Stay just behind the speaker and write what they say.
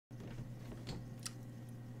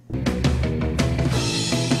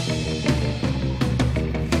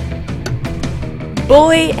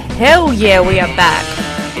boy, hell yeah, we are back.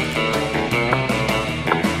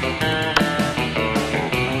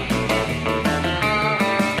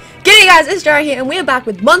 G'day guys, it's Jar here, and we are back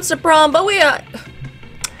with Monster Prom, but we're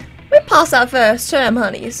past our first term,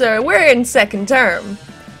 honey, so we're in second term.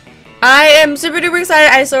 I am super duper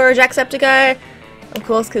excited. I saw a Jacksepticeye, of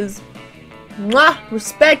course, because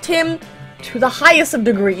respect him to the highest of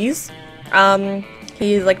degrees.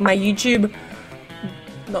 He is like my YouTube,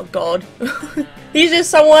 not god. He's just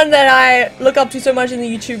someone that I look up to so much in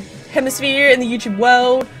the YouTube hemisphere, in the YouTube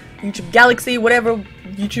world, YouTube galaxy, whatever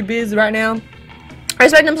YouTube is right now. I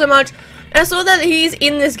respect him so much, and I saw that he's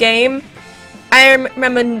in this game. I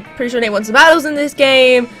remember, pretty sure Nate wants the battles in this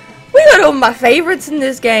game. We got all my favorites in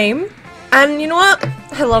this game, and you know what?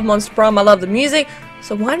 I love Monster Prom, I love the music,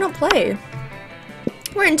 so why not play?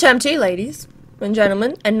 We're in term 2, ladies and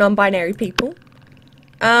gentlemen, and non-binary people.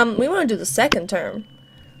 We want to do the second term.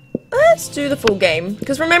 Let's do the full game,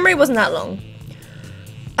 because from memory it wasn't that long.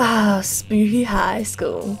 Ah, spooky high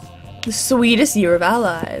school. The sweetest year of our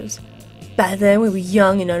lives. Back then we were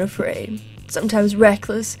young and unafraid. Sometimes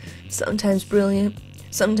reckless, sometimes brilliant,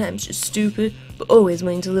 sometimes just stupid, but always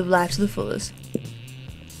willing to live life to the fullest.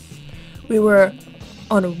 We were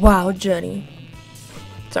on a wild journey.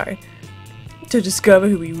 To discover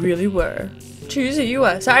who we really were. Choose who you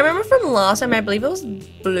are. So I remember from last time, I believe it was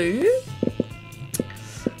blue?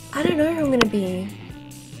 I don't know who I'm gonna be.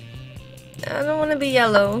 I don't want to be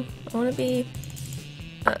yellow. I want to be...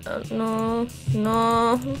 no.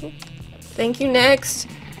 Thank you, next.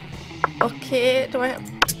 Okay, do I have...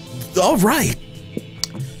 Alright.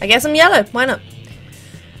 I guess I'm yellow. Why not?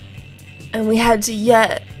 And we had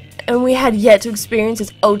yet to experience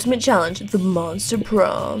its ultimate challenge, the Monster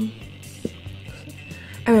Prom.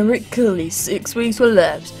 I remember it clearly. 6 weeks were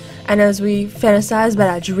left, and as we fantasized about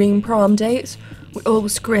our dream prom dates, we all were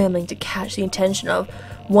scrambling to catch the attention of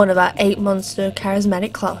one of our 8 monster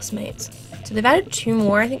charismatic classmates. So they've added 2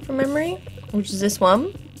 more, I think, from memory, which is this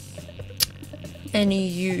one. And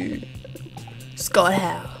you, Scott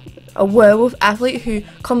Howe, a werewolf athlete who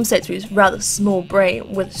compensates for his rather small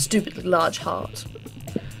brain with a stupidly large heart.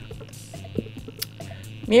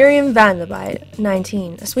 Miriam Vanderbilt,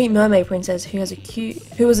 19, a sweet mermaid princess who was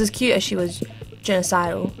as cute as she was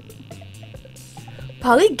genocidal.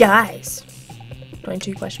 Polly Guys,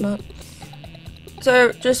 22 question mark.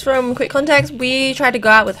 So just from quick context, we tried to go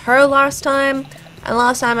out with her last time, and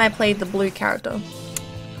last time I played the blue character.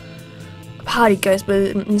 A party ghost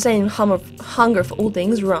with an insane hunger for all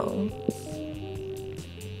things wrong.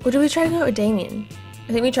 Or did we try to go with Damien?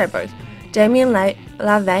 I think we tried both. Damien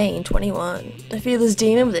Lavaine, 21. A fearless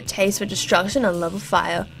demon with a taste for destruction and love of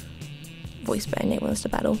fire. Voiced by Nate Wants to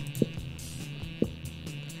Battle.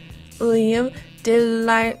 Liam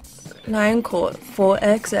Lioncourt,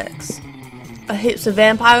 4XX. A hipster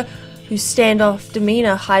vampire whose standoff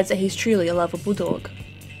demeanor hides that he's truly a lovable dog.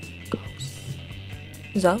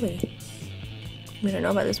 Zoe. We don't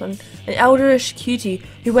know about this one. An elderish cutie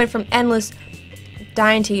who went from endless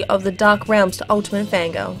deity of the dark realms to ultimate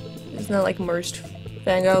fangirl. Isn't that like most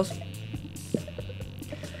fangirls?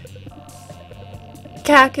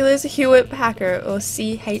 Calculus Hewitt Packer, or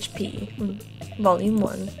CHP, Volume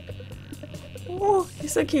 1. Oh,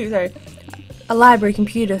 he's so cute, sorry. A library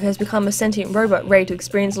computer who has become a sentient robot ready to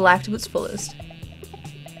experience life to its fullest.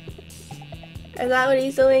 Is that what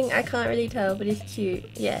he's doing? I can't really tell, but he's cute.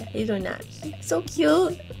 Yeah, he's doing that. So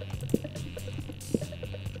cute!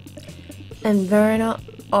 And Verena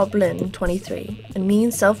Oblin, 23, a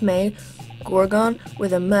mean self-made gorgon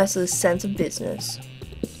with a merciless sense of business.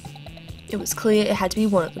 It was clear it had to be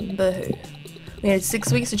one of them, but who? We had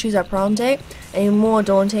 6 weeks to choose our prom date, and even more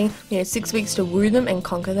daunting, we had 6 weeks to woo them and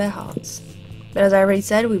conquer their hearts. But as I already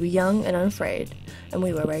said, we were young and unafraid, and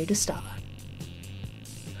we were ready to start.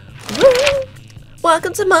 Woo!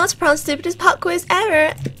 Welcome to Monster Prom's stupidest pop quiz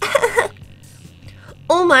ever!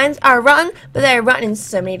 All minds are rotten, but they're rotten in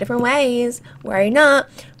so many different ways. Worry not.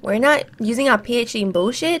 We're not using our PhD in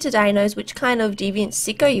bullshit to diagnose which kind of deviant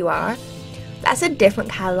sicko you are. That's a different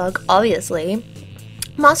catalog, obviously.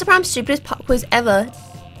 Monster Prom's stupidest pop quiz ever,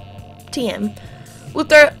 TM, will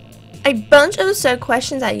throw a bunch of absurd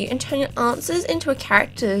questions at you and turn your answers into a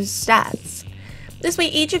character's stats. This way,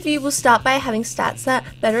 each of you will start by having stats that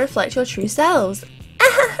better reflect your true selves.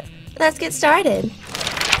 Let's get started.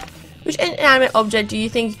 Which inanimate object do you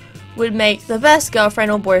think would make the best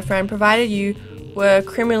girlfriend or boyfriend provided you were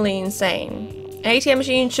criminally insane? An ATM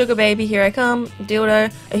machine, sugar baby, here I come,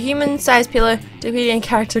 dildo, a human-sized pillow, deputy and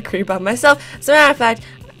character crew by myself. As a matter of fact,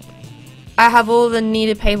 I have all the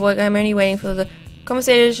needed paperwork. I'm only waiting for the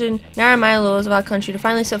conversation, narrow my laws of our country to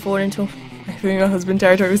finally step forward into my trifling in her husband's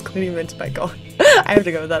territory was clearly meant to by God. I have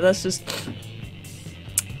to go with that. That's just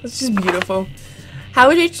beautiful. How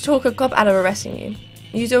would you talk a cop out of arresting you?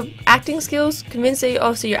 Use your acting skills, convince the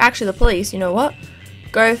officer you're actually the police, you know what?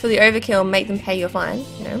 Go for the overkill and make them pay your fine,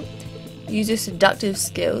 you know? Use your seductive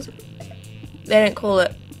skills. They don't call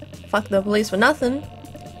it fuck the police for nothing.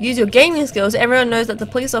 Use your gaming skills. Everyone knows that the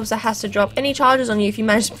police officer has to drop any charges on you if you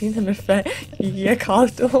manage to beat them in fair. Yeah, Carl.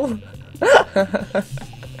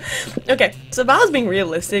 Okay, so if I was being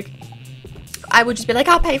realistic, I would just be like,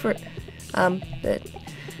 I'll pay for it. But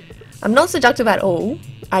I'm not seductive at all.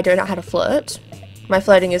 I don't know how to flirt. My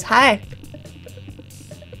flirting is hi.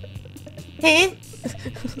 Hey.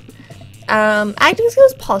 Acting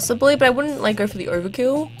skills possibly, but I wouldn't like go for the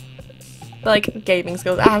overkill. But like gaming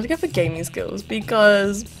skills, I have to go for gaming skills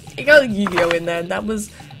because you got Yu-Gi-Oh in there. That was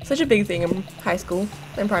such a big thing in high school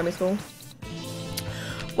and primary school.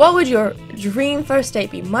 What would your dream first date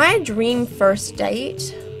be? My dream first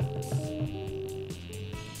date.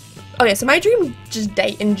 Okay, so my dream just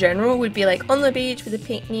date in general would be like on the beach with a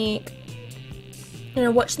picnic, you know,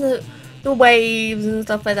 watching the waves and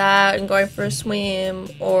stuff like that, and going for a swim,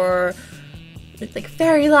 or with like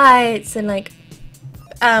fairy lights and like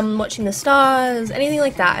watching the stars, anything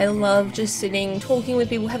like that. I love just sitting, talking with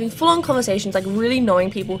people, having full-on conversations, like really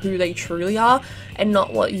knowing people who they truly are and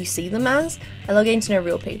not what you see them as. I love getting to know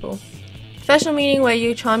real people. Professional meeting where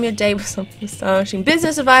you charm your day with some astonishing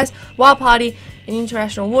business advice, wild party in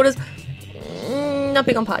international waters. Not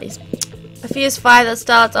big on parties. A fierce fire that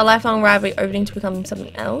starts a lifelong rivalry opening to become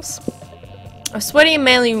something else. A sweaty and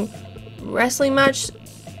manly wrestling match,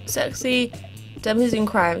 sexy, devastating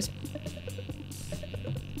crimes.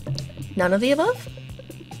 None of the above?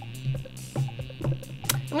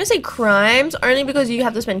 I'm gonna say crimes only because you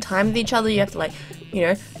have to spend time with each other, you have to like, you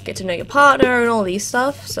know, get to know your partner and all these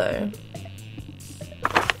stuff, so.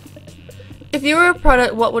 If you were a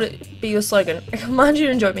product, what would it be your slogan? I command you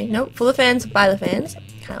to enjoy me. Nope, for the fans, by the fans.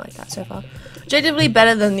 Kinda like that so far. Objectively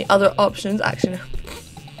better than the other options, actually.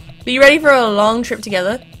 Be ready for a long trip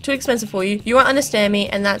together. Too expensive for you. You won't understand me,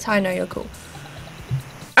 and that's how I know you're cool.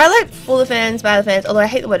 I like for the fans, by the fans, although I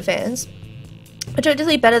hate the word fans.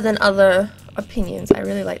 Objectively better than other opinions. I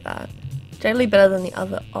really like that. Objectively better than the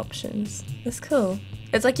other options. That's cool.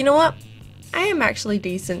 It's like, you know what? I am actually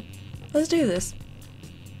decent. Let's do this.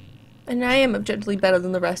 And I am objectively better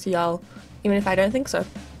than the rest of y'all, even if I don't think so.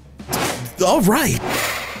 Alright.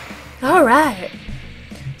 Alright.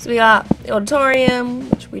 So we got the auditorium,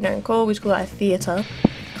 which we don't call, we just call it a theatre.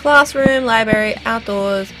 Classroom, library,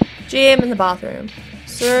 outdoors, gym, and the bathroom.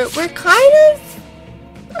 So we're kind of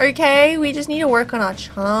okay. We just need to work on our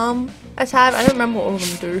charm a tad. I don't remember what all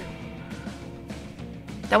of them do.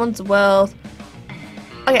 That one's wealth.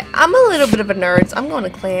 Okay, I'm a little bit of a nerd, so I'm going to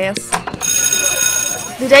class.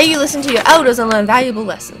 The day you listen to your elders and learn valuable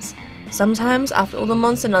lessons. Sometimes, after all the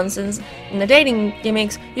monster nonsense and the dating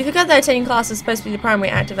gimmicks, you forget that attending class is supposed to be the primary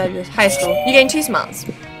active of your high school. You gain 2 smarts.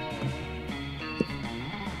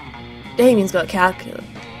 Damien's got calculus.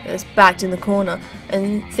 It's backed in the corner,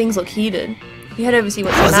 and things look heated. You head over to see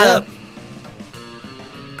what's the matter.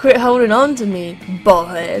 Quit holding on to me,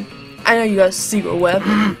 ballhead. I know you got a secret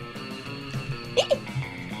weapon.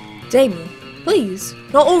 Damien, please.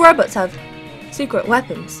 Not all robots have secret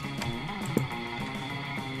weapons.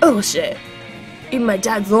 Oh shit. Even my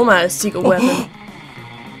dad's lawnmower has a secret weapon.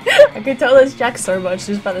 I can tell this Jack so much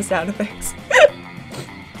just by the sound effects.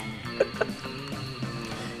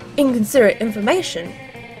 Inconsiderate information.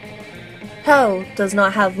 Hell does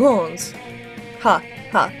not have lawns. Ha,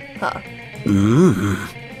 ha, ha.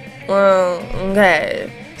 Well,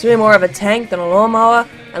 okay. It's really more of a tank than a lawnmower,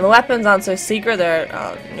 and the weapons aren't so secret, they're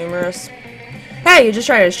numerous. Hey, you're just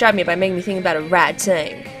trying to distract me by making me think about a rad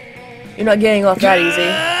tank. You're not getting off that easy.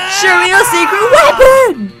 Show me your secret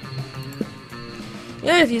weapon! You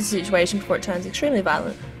know, defuse the situation before it turns extremely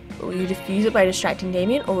violent. But will you defuse it by distracting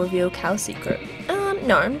Damien or reveal Cal's secret?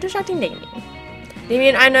 No, I'm distracting Damien.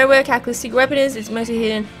 Damien, I know where Cal's secret weapon is. It's mostly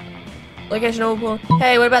hidden. Location overpull.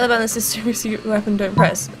 Hey, what about the button that says secret weapon don't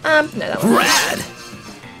press? No, that one. Rad!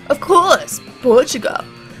 Of course! Portugal.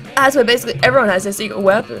 That's where basically everyone has their secret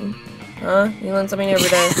weapon. Huh? You learn something every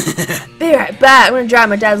day. Be right back. I'm gonna drive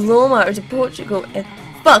my dad's lawnmower to Portugal and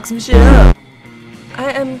fuck some shit up.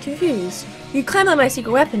 I am confused. You claim that my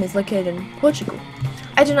secret weapon is located in Portugal.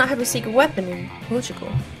 I do not have a secret weapon in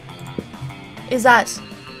Portugal. Is that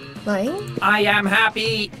lying? I am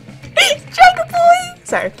happy. Jacob boy!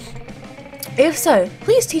 Sorry. If so,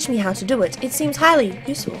 please teach me how to do it. It seems highly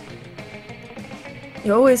useful.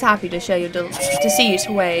 You're always happy to share your deceit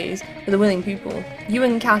ways with a willing pupil. You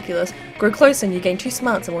and calculus grow closer and you gain 2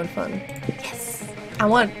 smarts and 1 fun. Yes! I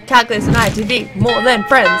want Calculus and I to be more than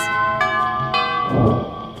friends.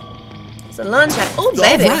 It's a lunch at. Oh,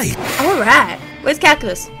 baby. Alright. Where's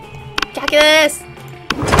Calculus? Calculus!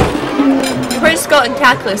 Approach Scott and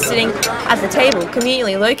Calculus sitting at the table,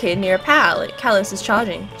 conveniently located near a power outlet. Calculus is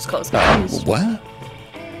charging. Scott's confused. What?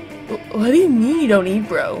 What do you mean you don't eat,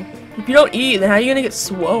 bro? If you don't eat, then how are you gonna get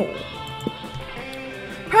swole?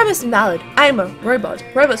 Premise invalid. I am a robot.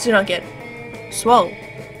 Robots do not get swole.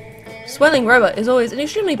 Swelling robot is always an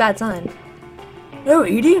extremely bad sign. No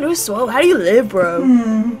eating, no swole. How do you live, bro?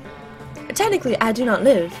 Technically, I do not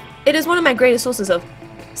live. It is one of my greatest sources of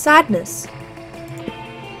sadness.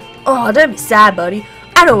 Oh, don't be sad, buddy.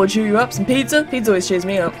 I know what cheer you up. Some pizza? Pizza always cheers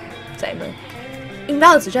me up. Same though.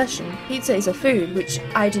 Invalid suggestion. Pizza is a food which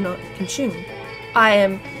I do not consume. I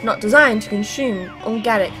am not designed to consume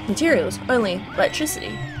organic materials, only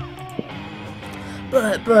electricity.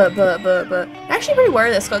 But. I'm actually pretty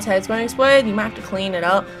worried that Scott's head's going to explode. You might have to clean it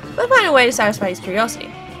up, but find a way to satisfy his curiosity.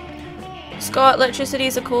 Scott, electricity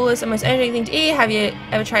is the coolest and most energetic thing to eat. Have you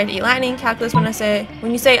ever tried to eat lightning? Calculus, when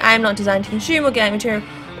you say I am not designed to consume organic material,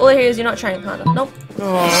 all I hear is you're not trying to plant them. Nope.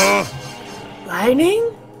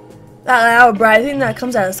 Lightning? That loud bright thing that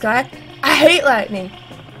comes out of the sky? I hate lightning.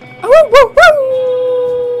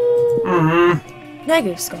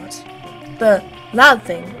 Negative, Scott. The loud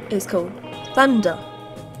thing is called thunder.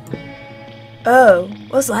 Oh,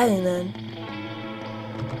 what's lightning then?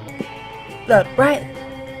 The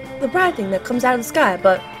bright thing that comes out of the sky,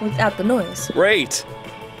 but without the noise. Great.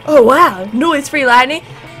 Oh wow, noise-free lightning?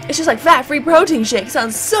 It's just like fat-free protein shake.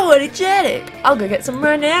 Sounds so energetic. I'll go get some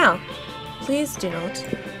right now. Please do not.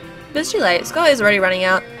 But it's too late. Scott is already running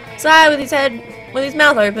out. Sigh with his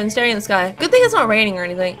mouth open, staring at the sky. Good thing it's not raining or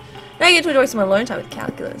anything. Now I get to enjoy some alone time with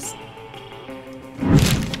Calculus.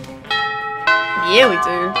 Yeah, we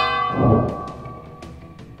do.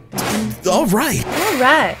 Alright.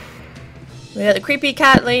 Alright. We got the creepy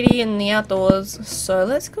cat lady in the outdoors. So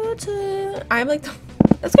let's go to...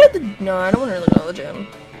 Let's go to the... No, I don't want to really go to the gym.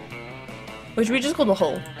 Which we just call the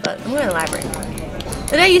hall. But I'm going to the library.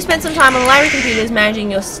 Today you spent some time on the library computers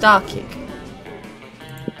managing your star kick.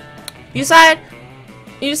 You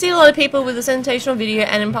see a lot of people with a sensational video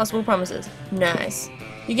and impossible promises. Nice.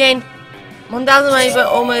 You gained 1,000 money, but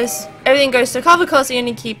almost everything goes to cover costs, so you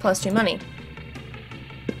only keep +2 money.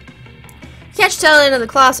 Catch tail end of the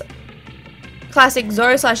classic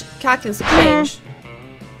Zoro/Calculus exchange.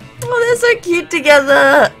 Oh, they're so cute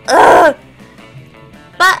together. Ugh.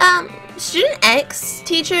 But Student X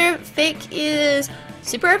teacher fic is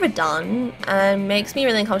super overdone and makes me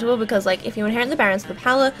really uncomfortable because, like, if you inherit the balance of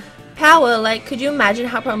the power, like, could you imagine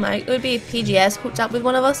how problematic it would be if PGS hooked up with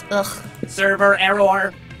one of us? Ugh. Server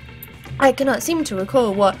error. I cannot seem to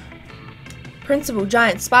recall what Principal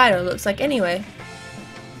Giant Spider looks like anyway.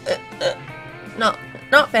 Not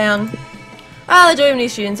found. Well, the joy of new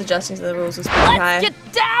students adjusting to the rules was pretty high. Let's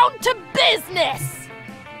get down to business!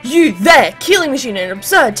 You there! Killing machine and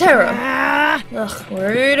absurd terror! Ugh,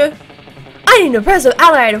 rude. I need an oppressive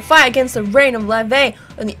ally to fight against the reign of Lave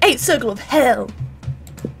on the 8th circle of hell!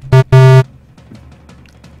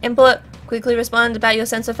 Input. Quickly respond about your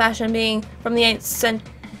sense of fashion being from the 8th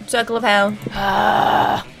circle of hell.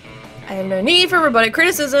 I have no need for robotic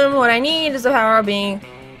criticism. What I need is the power of being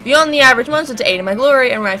beyond the average monster to aid in my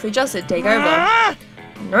glory and rightfully justice take over.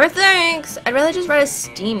 No thanks. I'd rather just write a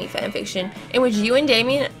steamy fanfiction in which you and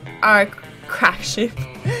Damien are a crack ship.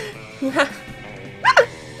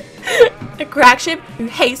 A crack ship who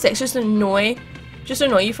hates sex just annoy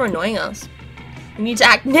you for annoying us. We need to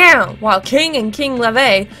act now while King and King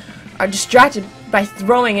Lave are distracted by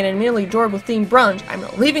throwing an admittedly adorable themed brunch. I'm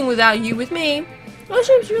not leaving without you with me. Oh,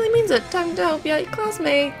 ships really means it. Time to help you out your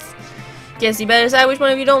classmates. Guess you better decide which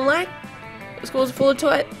one of you don't like. The school's full of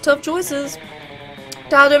tough choices.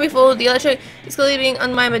 Tyler, don't be fooled. The electric is clearly being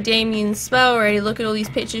unmined by Damien's spell already. Look at all these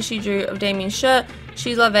pictures she drew of Damien's shirt.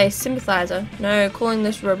 She's a sympathizer. No, calling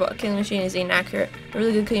this robot a killing machine is inaccurate. A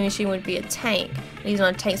really good killing machine would be a tank. And he's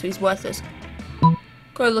not a tank, so he's worthless.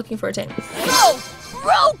 Go looking for a tank. No!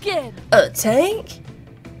 Broken! A tank?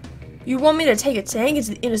 You want me to take a tank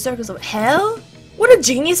into the inner circles of hell? What a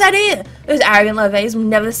genius idea! Those arrogant Laves will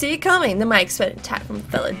never see it coming. They might expect an attack from a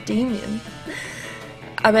fellow Damien.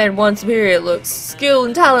 I bet one superior looks, skill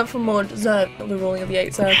and talent for more deserve of the ruling of the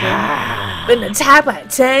 8th circle. But an attack by a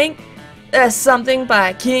tank? That's something by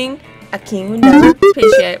a king would never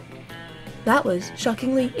appreciate. That was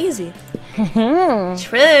shockingly easy.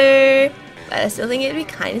 True. But I still think it'd be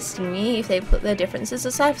kind of steamy if they put their differences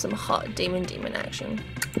aside for some hot demon action.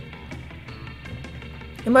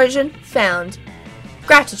 Emotion found.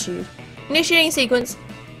 Gratitude. Initiating sequence.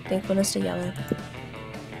 Thankfulness to Yellow.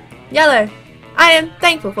 Yellow, I am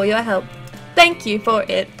thankful for your help. Thank you for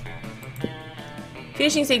it.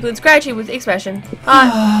 Finishing sequence, gratitude with expression.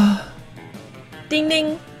 Ding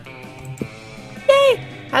ding. Yay!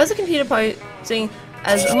 How is the computer posing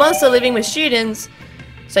as a monster living with students?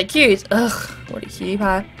 So cute. Ugh, what a cutie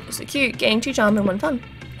pie. So cute, getting 2 charm and 1 fun.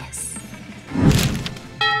 Yes.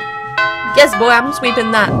 Yes, boy, I'm sweeping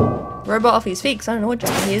that robot off his feet because I don't know what job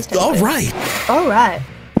he is. Alright. Alright.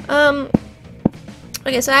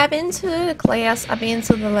 Okay, so I've been to class, I've been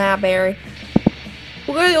to the library.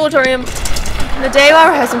 We'll go to the auditorium. The day while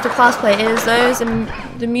rehearsing for class play, it is those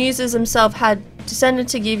the muses themselves had descended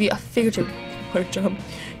to give you a figurative jump.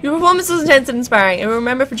 Your performance was intense and inspiring, and will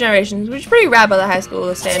remember for generations, which is pretty rad by the high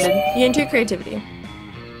school standard. You're into creativity.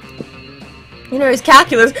 You know, it's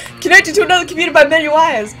calculus connected to another computer by many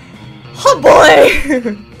wires. Oh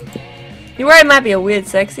boy! You worry it might be a weird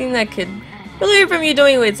sex thing that could relieve from you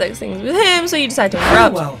doing weird sex things with him, so you decide to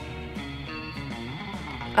interrupt. Well.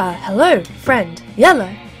 Hello, friend.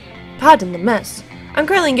 Yellow. Pardon the mess. I'm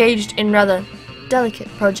currently engaged in rather delicate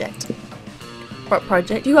project. What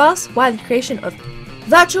project, you ask? Why, the creation of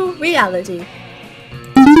virtual reality.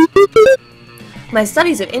 My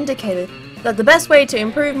studies have indicated that the best way to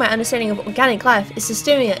improve my understanding of organic life is to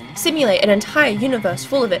simulate an entire universe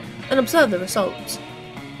full of it and observe the results.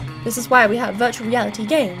 This is why we have virtual reality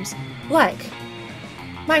games, like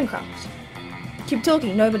Minecraft, Keep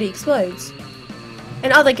Talking, Nobody Explodes,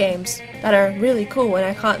 and other games that are really cool and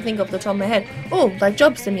I can't think off the top of my head. Oh, like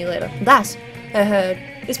Job Simulator. That, I heard,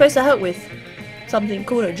 is supposed to help with something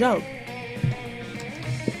called a job.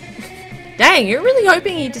 Dang, you're really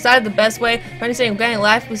hoping he decided the best way for understanding organic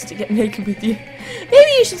life was to get naked with you.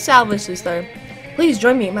 Maybe you should salvage this though. Please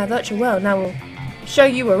join me in my virtual world and I will show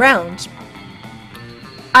you around.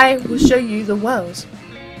 I will show you the world.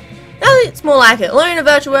 Now it's more like it. Alone in a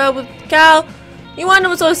virtual world with Cal. You wonder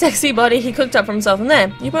what sort of sexy body he cooked up for himself, and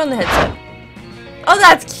then you put on the headset. Oh,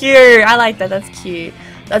 that's cute. I like that. That's cute.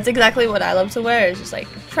 That's exactly what I love to wear. It's just like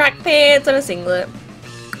track pants and a singlet.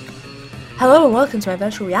 Hello and welcome to my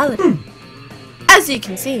virtual reality. As you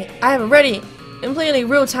can see, I have already completely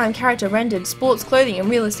real-time character rendered sports clothing and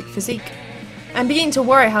realistic physique. I'm beginning to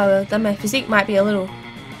worry, however, that my physique might be a little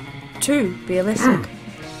too realistic.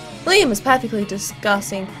 Liam is perfectly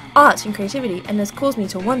discussing art and creativity and has caused me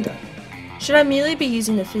to wonder. Should I merely be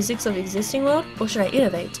using the physics of the existing world, or should I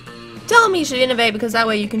innovate? Tell me you should innovate because that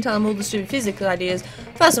way you can tell him all the stupid physics ideas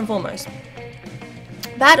first and foremost.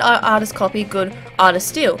 Bad artist copy, good artist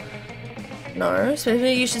steal. No, so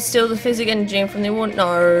you should steal the physics and gem from the world.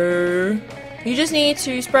 No. You just need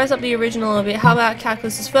to spice up the original a bit. How about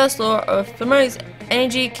calculus's first law of thermodynamics?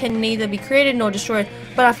 Energy can neither be created nor destroyed,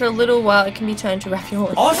 but after a little while it can be turned to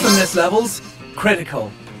ravioli. Awesomeness levels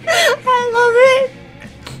critical. I love it!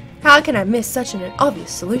 How can I miss such an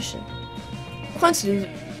obvious solution? Quantitative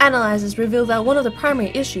analyzers reveal that one of the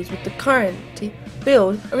primary issues with the current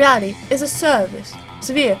build reality is a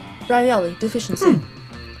severe ravioli deficiency.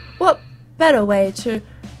 What better way to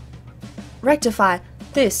rectify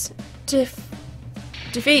this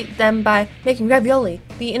defeat than by making ravioli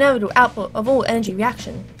the inevitable output of all energy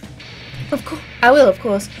reaction? Of course, I will, of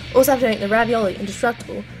course, also have to make the ravioli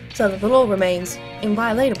indestructible so that the law remains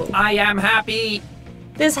inviolable. I am happy.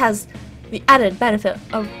 This has the added benefit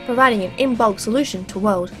of providing an in-bulk solution to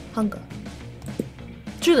world hunger.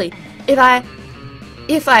 Truly, if I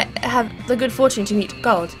have the good fortune to meet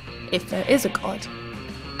God, if there is a God,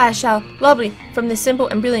 I shall lobby from this simple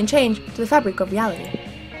and brilliant change to the fabric of reality.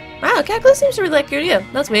 Wow, calculus seems to really like your idea.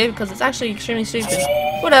 That's weird because it's actually extremely stupid.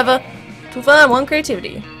 Whatever. Too fun, one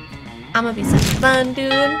creativity. I'm gonna be such fun,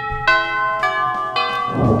 dude.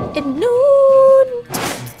 At noon.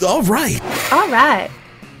 Alright. Alright.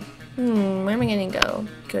 Where am I gonna go?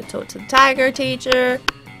 Go talk to the tiger teacher,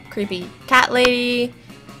 creepy cat lady.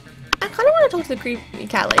 I kinda wanna talk to the creepy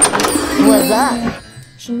cat lady. What's up?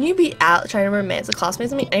 Shouldn't you be out trying to romance the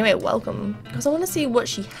classmates with me? Anyway, welcome. Because I wanna see what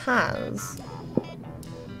she has.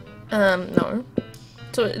 No.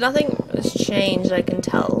 So nothing has changed, I can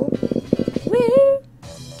tell. Woo!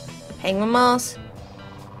 Penguin moss.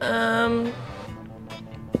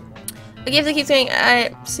 A gift that keeps giving.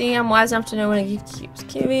 I see I'm wise enough to know when a gift keeps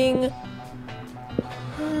giving.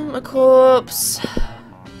 A corpse.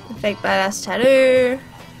 A fake badass tattoo.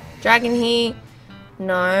 Dragon heat.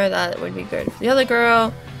 No, that would be good for the other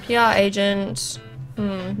girl. PR agent.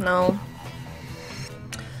 No.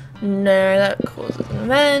 No, that causes an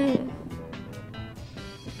event.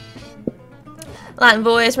 Latin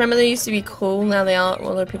voice. Remember they used to be cool. Now they aren't.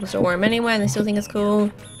 Well, people still wear them anyway and they still think it's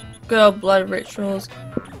cool. Good old blood rituals.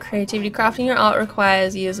 Creativity. Crafting your art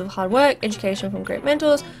requires years of hard work, education from great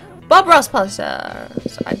mentors, Bob Ross Poster.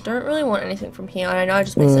 So I don't really want anything from here, and I know I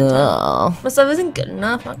just wasted time. My stuff isn't good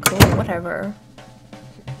enough. Not cool. Whatever.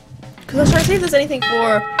 Because I was trying to see if there's anything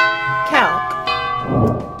for calc.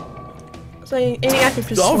 So anything I can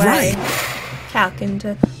persuade calc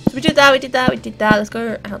into. So we did that. We did that. We did that. Let's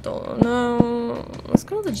go outdoor. No. Let's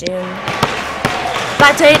go to the gym.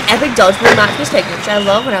 That day, an epic dodgeball match was taken, which I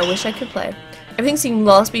love and I wish I could play. Everything seemed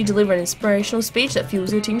lost, but you deliver an inspirational speech that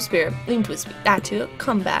fuels your team spirit. Lean to a speed attitude,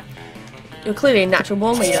 comeback. You're clearly a natural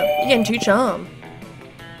born leader. You're getting too charm.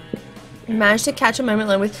 You managed to catch a moment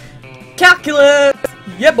alone with calculus!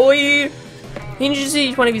 Yeah, boy! He introduced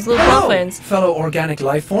each one of his little plant friends. Fellow organic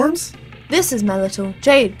life forms? This is my little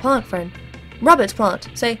jade plant friend. Robert Plant.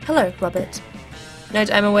 Say hello, Robert.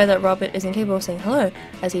 Note, I'm aware that Robert is incapable of saying hello,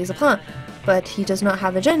 as he is a plant. But he does not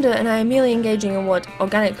have a gender, and I am merely engaging in what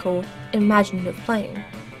organic call imaginative playing.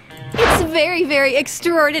 It's very, very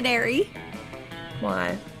extraordinary.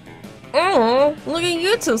 Why? Oh, look at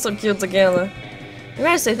you two so cute together. You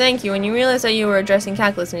managed to say thank you when you realized that you were addressing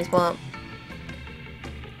calculus in his plant.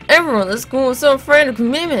 Everyone at the school was so afraid of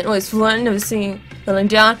commitment, always flirting, never settling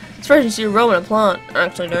down, especially to your role in a plant.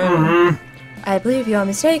 Actually, no. I believe you are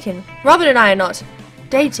mistaken. Robert and I are not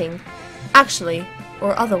dating, actually,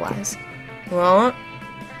 or otherwise. What?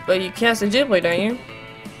 But you care so deeply, don't you?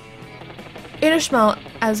 Ishmael,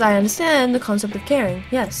 as I understand the concept of caring,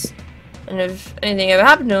 yes. And if anything ever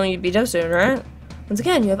happened to him, you'd be devastated, right? Once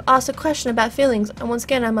again, you have asked a question about feelings, and once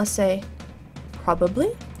again, I must say,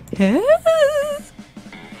 probably? Yeah.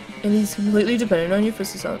 It is completely dependent on your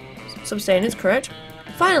physical substance, correct?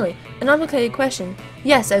 Finally, an complicated question.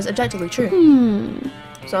 Yes, that is objectively true.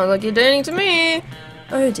 Sounds like you're dating to me.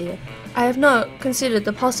 Oh dear. I have not considered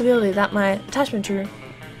the possibility that my attachment to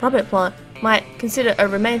Robert Plant might consider a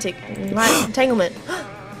romantic entanglement.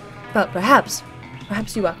 But perhaps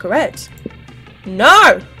you are correct.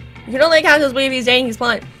 No! You can only count as believe he's dating his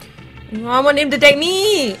plant. I want him to date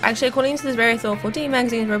me! Actually, according to this very thoughtful teen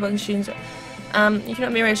magazine, robot and students, you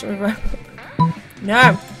cannot be arranged with robot.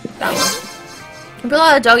 No! That one.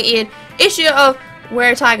 Below a dog-eared issue of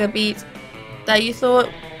Where a Tiger Beats that you thought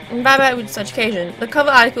bye-bye with such occasion. The cover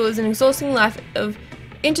article is an exhausting life of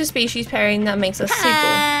interspecies pairing that makes us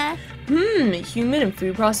sequel. Human and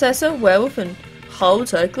food processor, werewolf and whole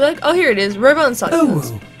turkey leg. Oh, here it is. Robot and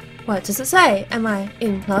succulents. What does it say? Am I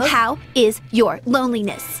in love? How is your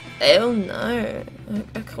loneliness? Oh no.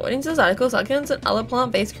 According to this article, succulents and other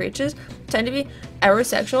plant-based creatures tend to be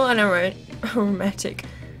aerosexual and aromatic.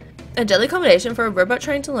 A deadly combination for a robot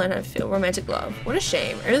trying to learn how to feel romantic love. What a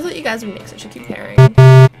shame. I really thought you guys would make such a cute pairing.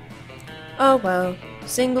 Oh well.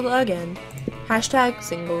 Single again. Hashtag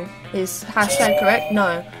single. Is hashtag correct?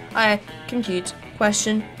 No. I compute.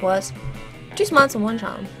 Question. What? 2 smarts and 1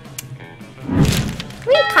 charm.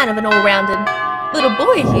 We're kind of an all-rounded little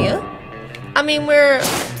boy here. I mean, we're...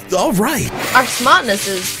 Alright. Our smartness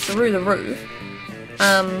is through the roof.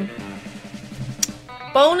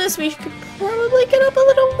 Bonus, we could probably get up a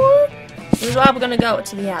little more. This is why we're gonna go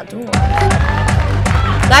to the outdoor.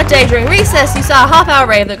 That day during recess, you saw a half-hour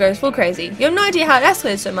rave that goes full crazy. You have no idea how it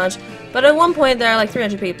escalated so much, but at one point there are like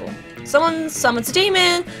 300 people. Someone summons a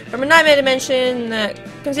demon from a nightmare dimension that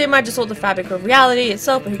considered might distort the fabric of reality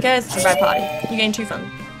itself, but who cares? It's a rad party. You're getting too fun.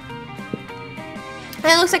 And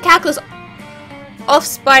it looks like Calculus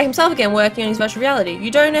off by himself again, working on his virtual reality.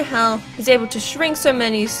 You don't know how he's able to shrink so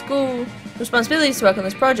many school responsibilities to work on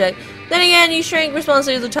this project. Then again, you shrink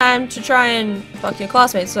responsibilities all the time to try and fuck your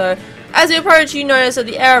classmates, so as you approach, you notice that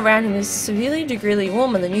the air around him is severely degreely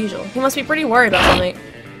warmer than usual. He must be pretty worried about something.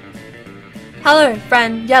 Hello,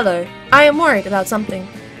 friend Yellow. I am worried about something.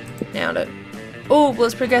 Nailed it. All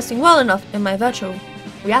was progressing well enough in my virtual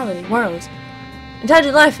reality world.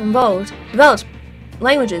 Intelligent life involved, developed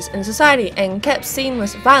languages in society, and kept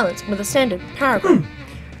seamless violence with a standard paragraph.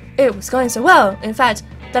 It was going so well, in fact,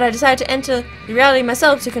 that I decided to enter the reality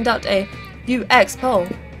myself to conduct a UX poll.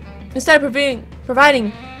 Instead of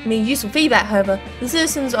providing me useful feedback, however, the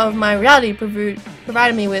citizens of my reality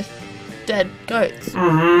provided me with dead goats.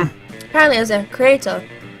 Apparently, as a creator,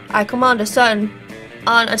 I command a certain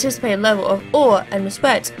unanticipated level of awe and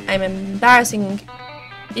respect. I am embarrassing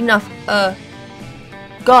enough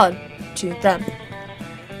god to them.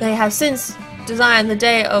 They have since designed the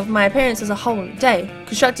day of my appearance as a whole day,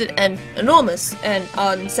 constructed an enormous and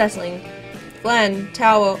unsettling land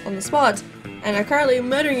tower on the spot, and are currently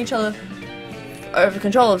murdering each other over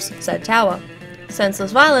control of said tower.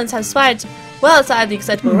 Senseless violence has spiked well outside the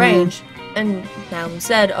acceptable range, and now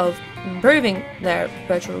instead of improving their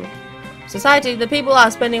virtual society, the people are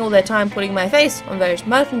spending all their time putting my face on various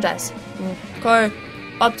merchandise and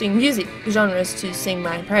co-opting music genres to sing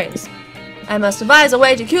my praise. I must devise a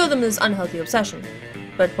way to cure them of this unhealthy obsession.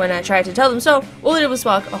 But when I tried to tell them so, all it did was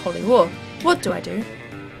spark a holy war. What do I do?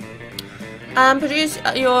 Produce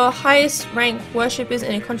your highest ranked worshippers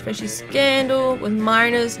in a controversial scandal with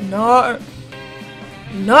minors. No,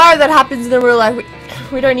 that happens in the real life.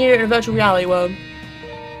 We don't need it in a virtual reality world.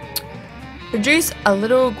 Produce a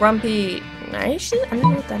little grumpy nation? I don't know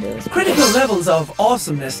what that is. Critical levels of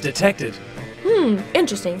awesomeness detected.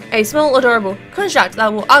 Interesting. A small, adorable construct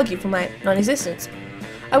that will argue for my non-existence.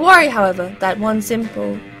 I worry, however, that one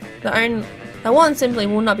simply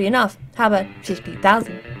will not be enough. How about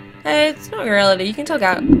 50,000? Hey, it's not reality. You can talk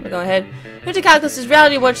out. Go ahead. Mr. Calculus is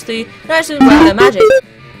reality. Watch the notions of their magic.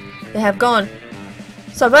 They have gone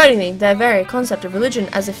subverting their very concept of religion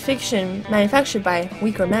as a fiction manufactured by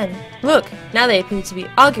weaker men. Look, now they appear to be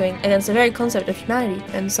arguing against the very concept of humanity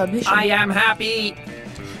and submission. I am happy.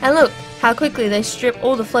 And look how quickly they strip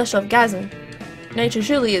all the flesh off Gazan. Nature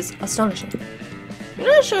truly is astonishing. I'm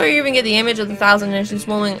not sure you even get the image of the 1,000 nations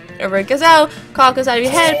swarming over a gazelle carcass out of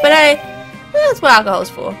your head, but hey, that's what alcohol is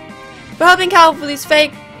for. For helping Cal with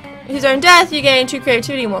his own death, you gain 2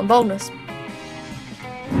 creativity and 1 boldness.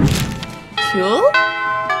 Cool?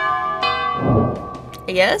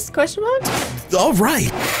 Yes? Question mark? All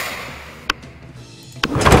right.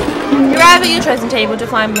 You arrive at your chosen table to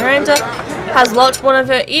find Miranda has locked one of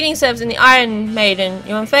her eating servers in the Iron Maiden.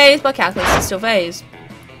 You're unfazed, but Calculus is still phased.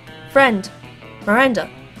 Friend, Miranda,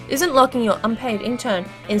 isn't locking your unpaid intern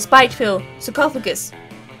in spite-filled sarcophagus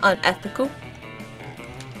unethical?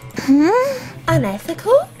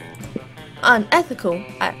 Unethical? Unethical.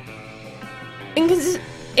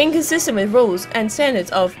 Inconsistent with rules and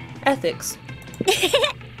standards of ethics.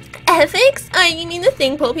 Ethics? Oh, you mean the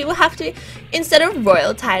thing poor people have to instead of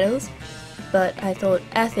royal titles? But I thought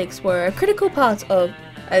ethics were a critical part of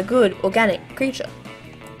a good organic creature.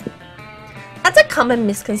 That's a common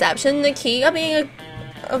misconception. The key of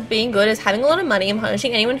being good is having a lot of money and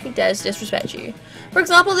punishing anyone who dares disrespect you. For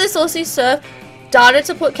example, this saucy serf started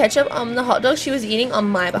to put ketchup on the hot dog she was eating on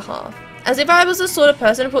my behalf. As if I was the sort of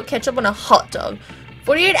person to put ketchup on a hot dog.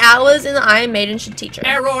 48 hours in the Iron Maiden should teach her.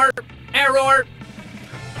 Error. Error.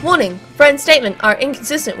 Warning, friend's statement are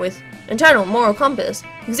inconsistent with internal moral compass.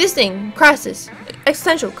 Existing crisis.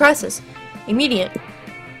 Existential crisis. Immediate.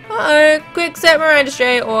 Quick set Miranda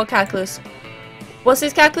straight or Calculus. What's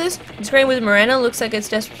this, Calculus? Disagreeing with Miranda looks like it's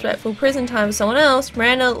disrespectful prison time for someone else.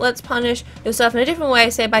 Miranda, let's punish yourself in a different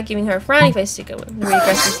way, say by giving her a frowny face sticker with the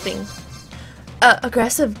aggressive thing.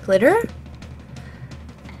 Aggressive glitter?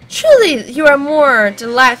 Truly, you are more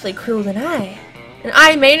delightfully cruel than I. And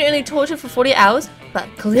I made only tortured for 40 hours, but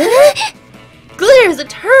glitter? Glitter is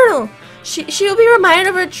eternal! She will be reminded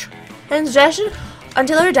of her transgression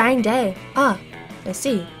until her dying day. Ah, I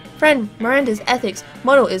see. Friend, Miranda's ethics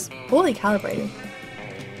model is poorly calibrated.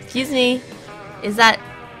 Excuse me, is that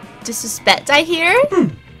disrespect I hear?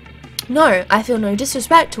 No, I feel no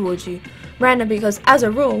disrespect towards you, Miranda, because as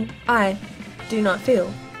a rule, I do not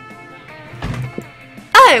feel.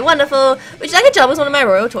 Oh, wonderful! Would you like a job as one of my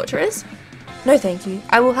royal torturers? No, thank you.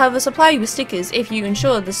 I will have a supply you with stickers if you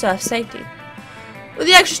ensure the serf's safety. With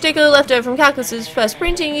the extra sticker left over from Calculus's first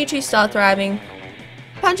printing, you two start thriving.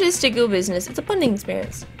 Punch's sticker business. It's a bonding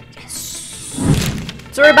experience. Yes.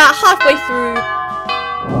 So we're about halfway through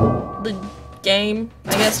the game,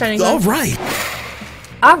 I guess. All right.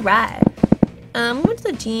 Alright. What's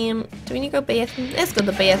the gym? Do we need to go bathroom? Let's go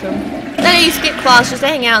to the bathroom. Then you skip class just to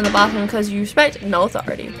hang out in the bathroom because you respect no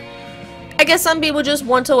authority. I guess some people just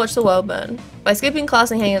want to watch the world burn by skipping class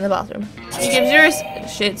and hanging in the bathroom. You give 0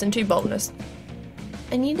 shits and 2 boldness.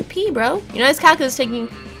 I need to pee, bro. You notice Calculus taking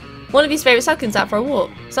one of his favorite succulents out for a walk.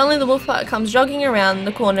 Suddenly the wolf comes jogging around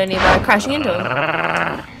the corner nearby, crashing into him.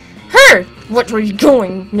 Her! What were you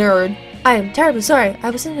doing, nerd? I am terribly sorry. I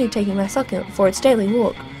was simply taking my succulent for its daily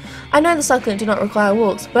walk. I know the succulent do not require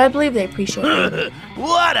walks, but I believe they appreciate it.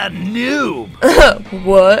 What a noob!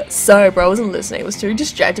 What? Sorry, bro, I wasn't listening. I was too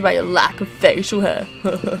distracted by your lack of facial hair.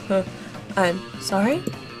 I'm sorry?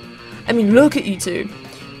 I mean, look at you two.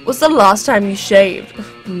 What's the last time you shaved?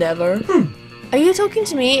 Never. Are you talking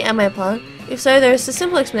to me and my plant? If so, there is a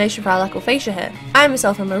simple explanation for our lack of facial hair. I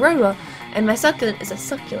myself am a robot, and my succulent is a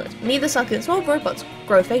succulent. Neither succulents nor robots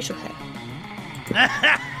grow facial hair.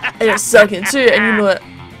 And you're succulent too, and you know what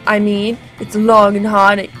I mean? It's long and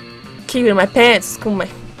hard, and I keep it in my pants. It's called my...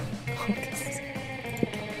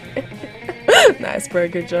 Nice, bro.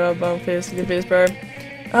 Good job. Good fist, bro.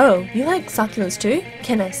 Oh, you like succulents too?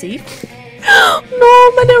 Can I see? No,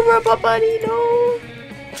 my little robot buddy, no.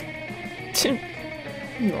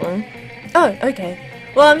 No. Oh, okay.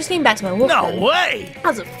 Well, I'm just getting back to my walk. No then. way!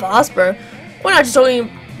 How's it fast, bro? We're not just talking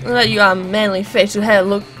about you manly facial hair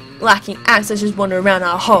look lacking access just wander around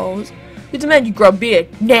our halls. We demand you grow a beard,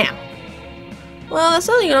 now! Well, that's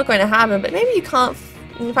certainly not going to happen, but maybe you can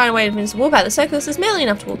find a way to convince the Warpath that Circus is manly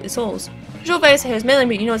enough to walk these halls. Your face hair is manly,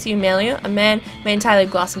 but you know what's even manlier? A man made entirely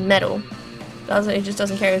of glass and metal. It just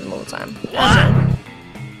doesn't carry with him all the time.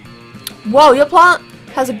 Whoa, your plant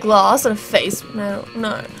has a glass and a face metal.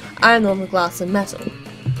 No, I'm the one with glass and metal.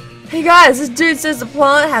 Hey guys, this dude says the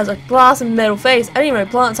plant has a glass and metal face. I didn't even know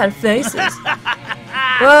plants had faces.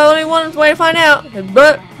 Well, only one way to find out.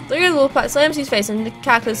 But the good wolf pat slams his face and the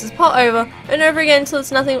cactus is pot over and over again until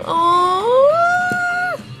it's nothing.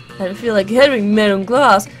 Oh, I didn't feel like headbutting metal and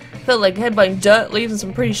glass. I felt like headbutting dirt, leaves, and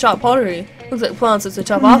some pretty sharp pottery. Looks like plants are so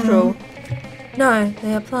tough after all. No,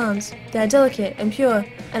 they are plants. They are delicate and pure,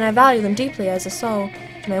 and I value them deeply as a soul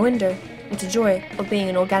to my window, into joy of being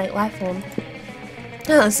an organic life form.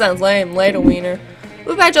 That sounds lame. Later, wiener.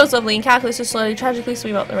 Whoopad jolts lovely and calculus to slowly, tragically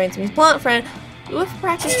sweep up the reins of his plant friend. With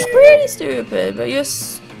practice, pretty stupid, but you're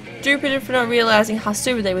stupid for not realizing how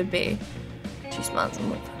stupid they would be. 2 smiles and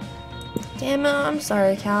look. Damn it, I'm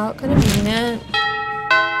sorry, Cal. Couldn't mean it.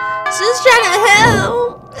 Just trying to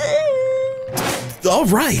help. All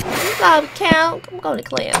right. Stop, Cal. I'm going to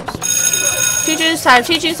class. Teacher's tired of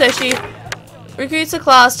teaching, so she recruits a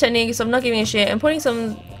class techniques of not giving a shit and putting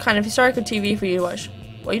some kind of historical TV for you to watch.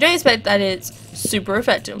 Well, you don't expect that it's super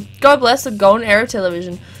effective. God bless the golden era of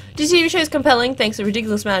television. This TV show is compelling thanks to a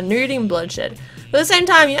ridiculous amount of nudity and bloodshed. But at the same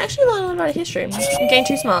time, you actually learn a lot about history and gain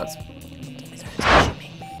 2 smarts.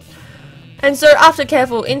 And so after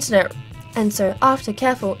careful internet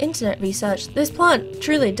research, this plant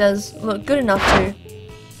truly does look good enough to...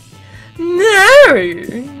 No!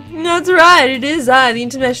 That's right, it is I, the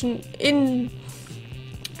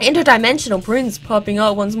interdimensional prince, popping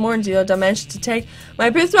up once more into your dimension to take my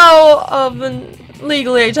role of an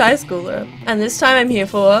legal age high schooler. And this time I'm here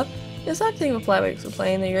for... Yes, I think reply weeks were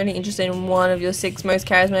playing that you're only interested in one of your 6 most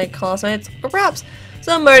charismatic classmates, or perhaps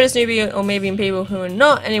some modest newbie, or maybe in people who are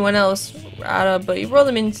not anyone else, rather, but you brought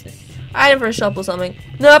them in item for a shop or something.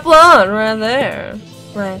 That plant right there.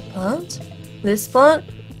 Right, plant? This plant?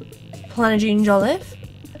 Planagine Jolliffe?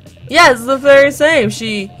 Yes, the very same.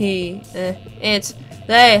 She, he, it,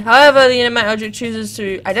 they. However, the internet chooses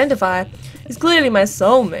to identify is clearly my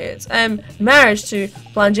soulmate, and marriage to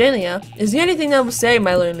Plangelia is the only thing that will save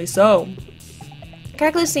my lonely soul.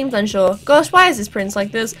 Cackless seems unsure. Gosh, why is this prince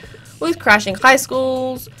like this? Always crashing high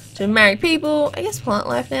schools, to married people. I guess plant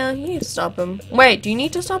life now. You need to stop him. Wait, do you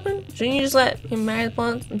need to stop him? Shouldn't you just let him marry the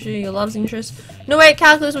plant? I'm sure your love's interest. No, wait,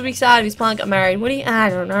 Calculus would be sad if his plant got married. Would he? I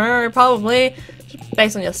don't know. Probably. Just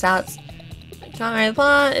based on your stats. Can't marry the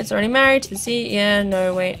plant. It's already married to the sea. Yeah,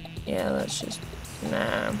 no, wait. Yeah, that's just...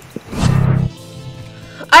 Nah.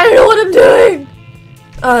 I don't know what I'm doing!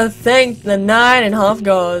 Thank the 9.5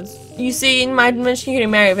 gods. You see, in my dimension, you can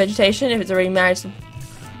marry a vegetation if it's already married to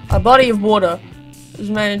a body of water. It's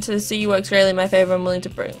meant to the sea works rarely in my favor. I'm willing to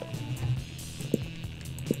bring.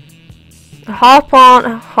 A half plant,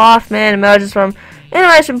 half man emerges from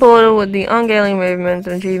animation portal with the ungaling movements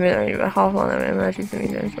and achievement only about half plant that emerges from the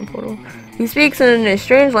animation portal. He speaks in a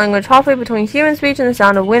strange language halfway between human speech and the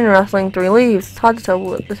sound of wind rustling through leaves. It's hard to tell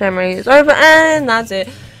what the ceremony is over, and that's it.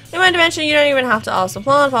 In my dimension, you don't even have to ask the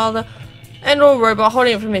plant father and or robot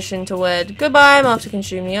holding it permission to wed. Goodbye, I'm off to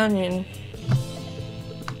consume the onion.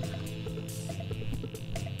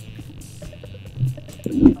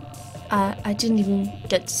 I didn't even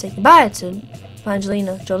get to say goodbye to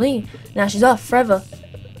Angelina Jolie. Now she's off forever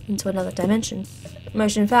into another dimension.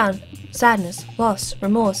 Emotion found, sadness, loss,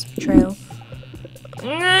 remorse, betrayal.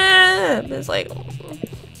 But it's like,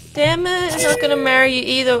 damn it, it's not gonna marry you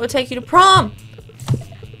either. It will take you to prom.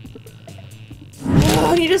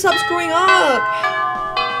 Oh, you just stop screwing up.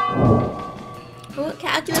 I want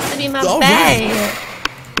Calculus to be my bae.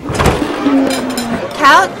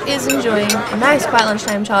 Calc is enjoying a nice quiet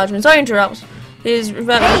lunchtime charge when sorry to interrupt. Please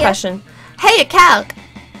revert my question. Hey, Calc!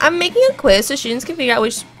 I'm making a quiz so students can figure out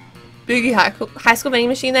which spooky high school vending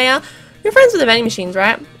machine they are. You're friends with the vending machines,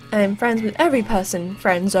 right? I'm friends with every person,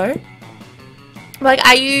 friendzo. Like,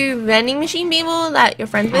 are you vending machine people that you're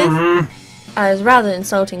friends with? As a rather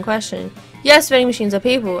insulting question. Yes, vending machines are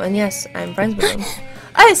people, and yes, I'm friends with them.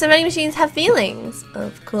 Oh, so vending machines have feelings.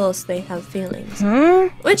 Of course they have feelings.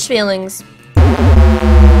 Which feelings?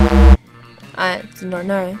 I do not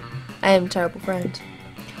know. I am a terrible friend.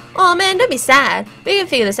 Oh man, don't be sad. We can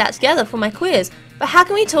figure this out together for my quiz. But how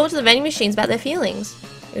can we talk to the vending machines about their feelings?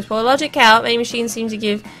 Because for logic out, vending machines seem to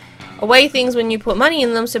give away things when you put money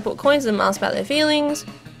in them, so put coins in them, ask about their feelings.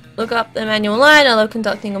 Look up the manual online. I love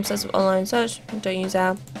conducting obsessive online search. Don't use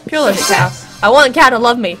our pure logic cow. I want the cow to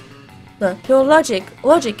love me. The pure logic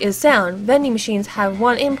is sound. Vending machines have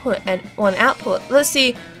one input and one output. Let us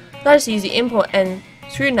use the input and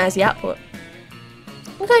scrutinize the output.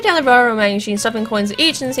 We'll go down the row of vending machines, stuffing coins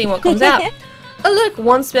each and seeing what comes out. Oh look,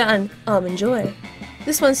 one spent on almond joy.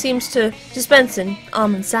 This one seems to dispense in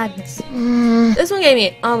almond sadness. This one gave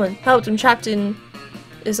me almond, helped him trapped in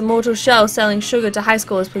this immortal shell selling sugar to high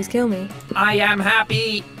schoolers, please kill me. I am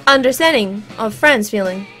happy. Understanding of friends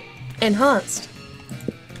feeling enhanced.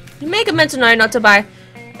 You make a mental note not to buy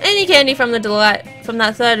any candy from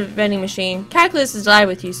that third vending machine. Calculus is delighted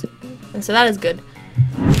with you, and so that is good.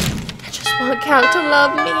 I just want Cal to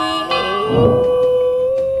love me.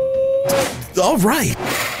 Alright.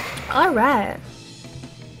 Alright.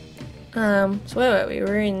 So where were we?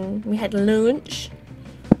 We had lunch.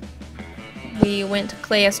 We went to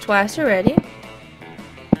class twice already.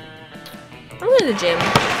 I'm going to the gym.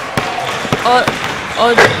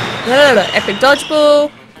 Epic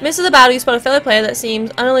dodgeball. Midst the battle, you spot a fellow player that seems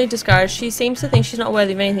utterly discouraged. She seems to think she's not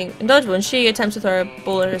worthy of anything in dodgeball, and she attempts to throw a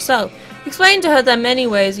ball at herself. You explain to her that in many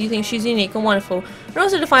ways you think she's unique and wonderful, but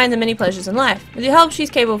also define the many pleasures in life. With your help, she's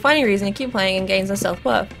capable of finding a reason to keep playing and gains her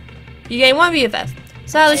self-worth. You gain 1 BFF.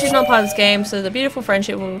 Sadly, she's not part of this game, so the beautiful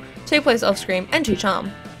friendship will take place off-screen and to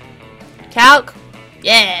charm. Calc?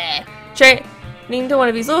 Yeah! Training to one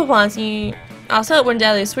of these little plants, and you I'll sell it when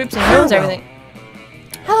Dahlia swoops and ruins everything.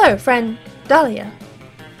 Hello, friend Dahlia.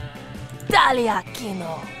 Dahlia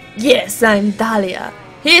Kino. Yes, I'm Dahlia.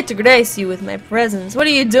 Here to grace you with my presence. What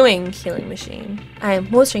are you doing, killing machine? I am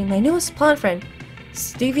moisturizing my newest plant friend,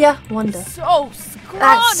 Stevia Wonder. So scrawny.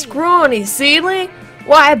 That scrawny seedling?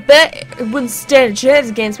 Why, I bet it wouldn't stand a chance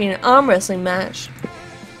against me in an arm wrestling match.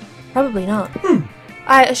 Probably not.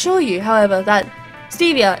 I assure you, however, that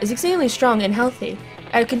Stevia is exceedingly strong and healthy.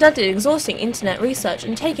 I have conducted exhausting internet research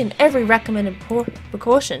and taken every recommended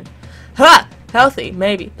precaution. Ha! Healthy,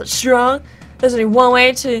 maybe, but strong? There's only one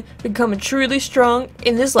way to become truly strong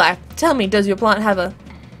in this life. Tell me, does your plant have a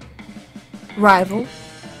rival?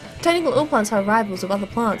 Technically, all plants have rivals of other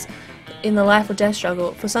plants in the life or death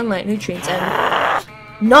struggle for sunlight, nutrients, and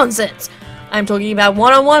nonsense! I'm talking about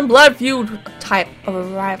one-on-one blood-fueled type of a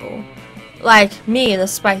rival. Like me and the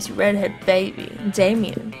spicy redhead baby,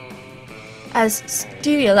 Damien. As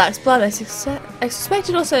Stevia lacks blood, I suspect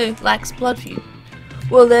it also lacks blood feud.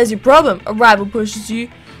 Well, there's your problem. A rival pushes you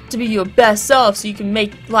to be your best self so you can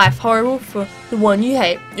make life horrible for the one you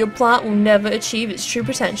hate. Your plant will never achieve its true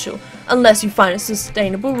potential unless you find a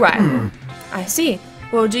sustainable rival. I see.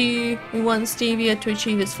 Well, do you want Stevia to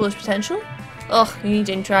achieve its fullest potential? Ugh, you need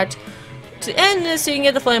to interact to end this so you can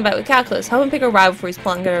get the flame back with Calculus. Help him pick a rival for his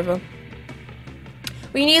plant and get over.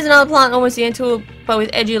 We can use another plant almost identical, but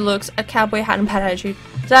with edgier looks, a cowboy hat and bad attitude.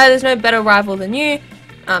 So there's no better rival than you.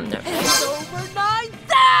 No. It's over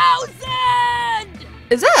 9,000!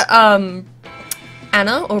 Is that,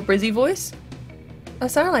 Anna or Brizzy voice?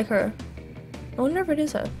 That sounded like her. I wonder if it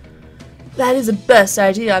is her. That is the best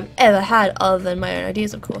idea I've ever had, other than my own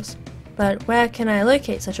ideas, of course. But where can I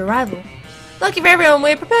locate such a rival? Lucky for everyone,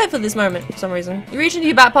 we're prepared for this moment for some reason. You reach into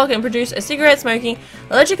your back pocket and produce a cigarette-smoking,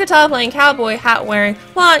 electric guitar-playing, cowboy hat-wearing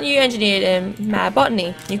plant you engineered in Mad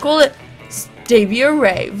Botany. You call it Stevia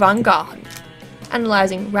Ray Vanguard.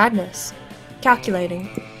 Analyzing radness.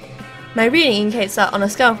 Calculating. My reading indicates that on a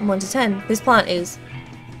scale from 1 to 10, this plant is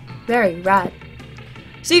very rad.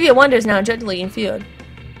 Stevia Wonder is now objectively infused.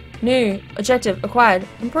 New objective acquired.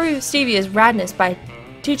 Improve Stevia's radness by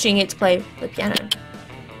teaching it to play the piano.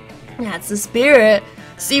 That's the spirit.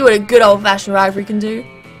 See what a good old-fashioned rivalry can do.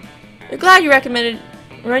 We're glad you recommended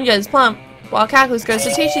Renja's plant. While Calculus goes to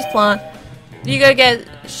teach his plant, you go get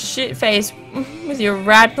shit-faced with your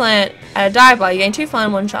rad plant at a dive bar. You gain 2 fun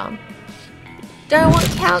and 1 charm. Don't want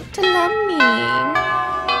Calc to love me.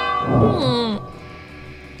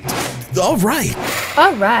 Alright.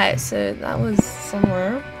 Alright, so that was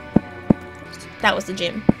somewhere. That was the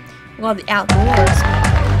gym. Well, the outdoors.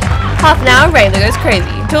 Half an hour, Ray goes crazy.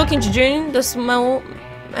 Talking to June, the small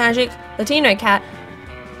magic Latino cat.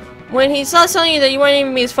 When he starts telling you that you won't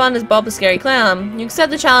even be as fun as Bob the Scary Clown, you accept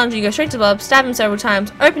the challenge, you go straight to Bob, stab him several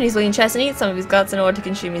times, open his lean chest and eat some of his guts in order to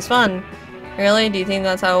consume his fun. Really? Do you think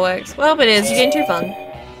that's how it works? Well, it is. You gain 2 fun.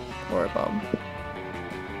 Poor Bob.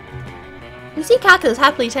 You see Calculus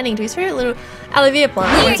happily tending to his favorite little aloe vera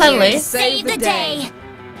plant when suddenly... Save the day!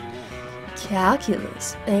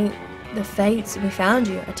 Calculus, ain't the fates we found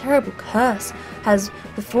you. A terrible curse has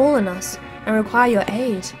befallen us and require your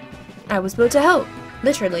aid. I was built to help,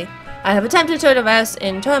 literally. I have attempted to advance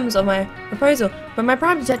in terms of my proposal, but my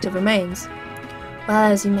prime objective remains.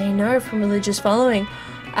 Well, as you may know from religious following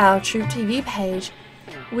our Troop TV page,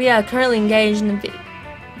 we are currently engaged in a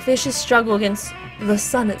vicious struggle against the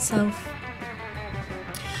sun itself.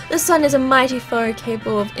 The sun is a mighty foe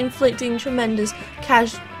capable of inflicting tremendous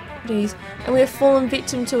casualties, and we have fallen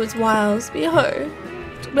victim to its wiles. Behold,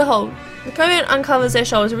 the comet uncovers their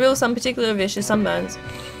shoulders, reveals some particular vicious sunburns.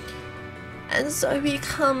 And so we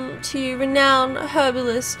come to you, renowned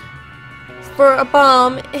herbalists, for a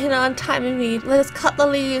balm in our time of need. Let us cut the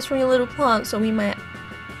leaves from your little plant so we might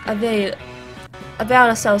avail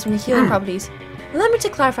ourselves from the healing properties. Allow me to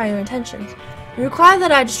clarify your intentions. You require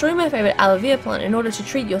that I destroy my favorite aloe vera plant in order to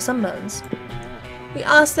treat your sunburns. We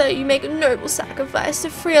ask that you make a noble sacrifice to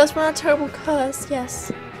free us from our terrible curse,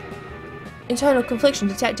 yes. Internal confliction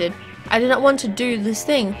detected. I do not want to do this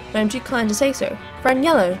thing, but I am too kind to say so. Friend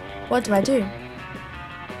Yellow, what do I do?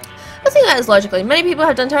 I think that is logically. Many people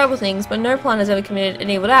have done terrible things, but no plant has ever committed an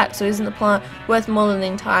evil act, so isn't the plant worth more than the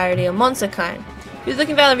entirety of monster kind? If you're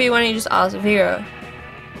looking for Aloe Vera, why don't you just ask Vera?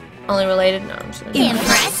 Only related? No, I'm just gonna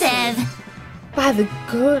Impressive! By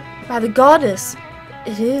the goddess,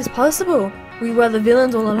 it is possible. We were the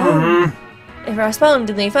villains all along. If I respond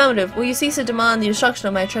in the affirmative, will you cease to demand the destruction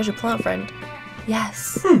of my treasured plant friend?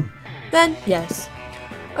 Yes. Then, yes.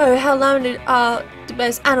 Oh, how limited are the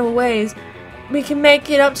best animal ways. We can make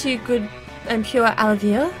it up to you, good and pure Aloe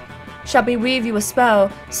Vera. Shall we weave you a spell,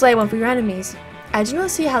 slay one for your enemies? I do not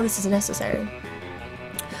see how this is necessary.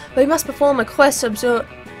 But we must perform a quest to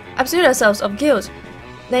absolve ourselves of guilt.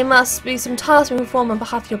 There must be some task we perform on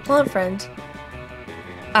behalf of your plant friend.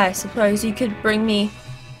 I suppose you could bring me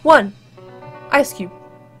 1 ice cube.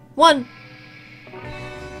 1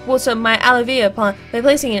 water my aloe vera plant by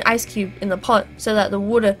placing an ice cube in the pot so that the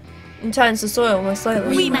water turns to soil more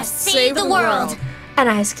slowly. We must save the world! An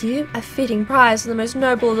ice cube, a fitting prize for the most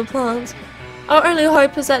noble of the plants. Our only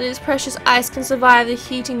hope is that this precious ice can survive the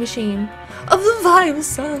heating machine of the vile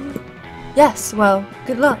sun. Yes, well,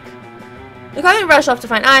 good luck. The Comet rush off to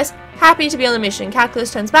find ice, happy to be on the mission.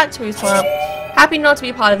 Calculus turns back to his plant, happy not to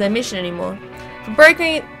be part of their mission anymore. For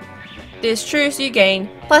breaking this truce you gain,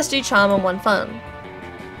 +2 charm and 1 fun.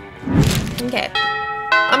 Okay.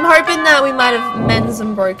 I'm hoping that we might have mended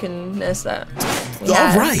some brokenness that we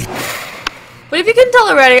had. Alright. But if you couldn't tell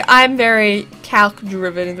already, I'm very calc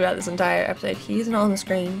driven throughout this entire episode. He's not on the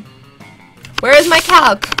screen. Where is my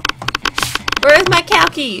calc? Where is my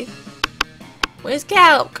calcy? Where's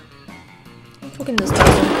calc? I'm talking to this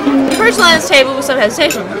person. He approached Lion's table with some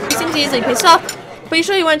hesitation. He seems easily pissed off, but you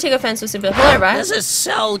sure you won't take offense to simple hello, right? This is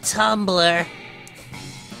so Tumblr.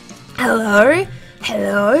 Hello?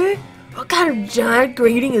 Hello? What kind of giant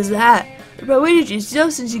greeting is that? But waited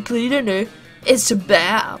yourself since you clearly don't know. It's to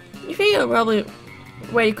bow. You figure you're probably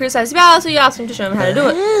way to criticize the bow, so you ask him to show him how to do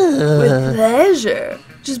it. With pleasure.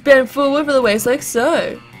 Just bend forward for the waist like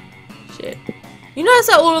so. Shit. You notice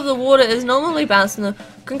that all of the water is normally bounced in the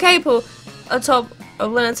concave pool atop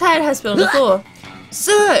of Leonard's head has spilled on the floor.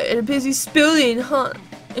 So, it appears you spilled in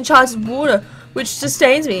charge of water, which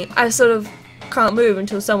sustains me. I sort of can't move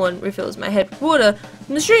until someone refills my head with water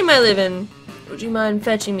from the stream I live in. Would you mind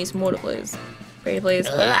fetching me some water, please? Pretty please.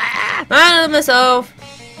 I know myself.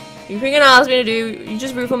 You freaking asked me to do, you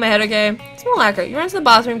just refill my head, okay? It's more like it. You run to the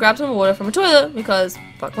bathroom, grab some water from a toilet, because,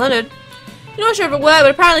 fuck Leonard. You're not sure if it worked,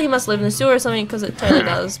 but apparently he must live in the sewer or something, because it totally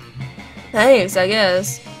does. Thanks, I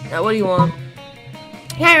guess. Now what do you want?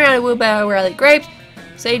 Carry around a wheelbarrow where I like grapes.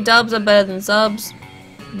 Say dubs are better than subs.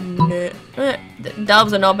 No.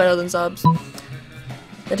 Dubs are not better than subs.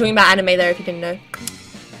 They're talking about anime there if you didn't know.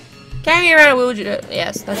 Carry me around a wheelbarrow.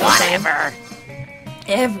 Yes, that's what I'm saying.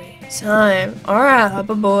 Every time. Alright, hop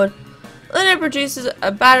aboard. Leonard produces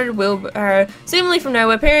a battered wheelbarrow, seemingly from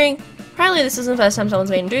nowhere, appearing. Apparently this isn't the first time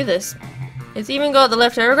someone's made him do this. It's even got the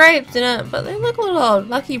leftover grapes in it, but they look a little old.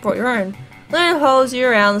 Lucky you brought your own. Leonard holds you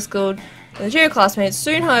around the school with your classmates.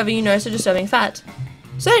 Soon, however, you notice a disturbing fact.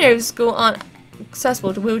 Certain areas of school aren't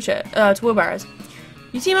accessible to wheelbarrows.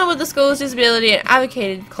 You team up with the school's disability and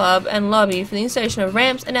advocated club and lobby for the installation of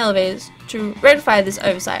ramps and elevators to rectify this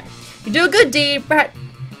oversight. You do a good deed,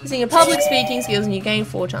 practicing your public speaking skills, and you gain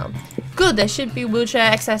 4 charm. Good, there should be wheelchair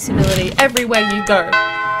accessibility everywhere you go.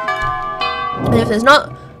 And if there's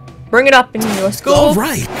not, bring it up in your school,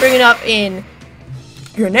 bring it up in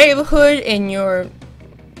your neighborhood, in your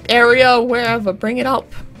area, wherever, bring it up,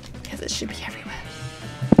 because it should be everywhere.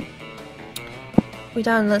 We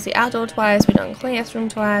done, let's see, outdoor twice, we done classroom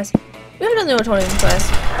twice, we haven't done the auditorium twice.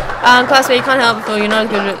 Class where you can't help it, though you're not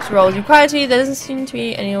as good at roles required to you, there doesn't seem to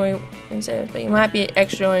be any way, but you might be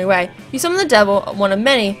extraordinary way. You summon the devil, one of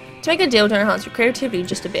many, to make a deal to enhance your creativity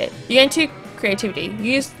just a bit. You gain 2 creativity,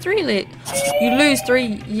 you lose 3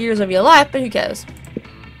 years of your life, but who cares?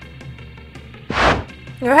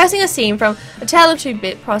 You're rehearsing a scene from A Tale of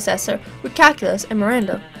 2-Bit Processor with Calculus and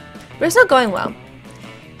Miranda, but it's not going well.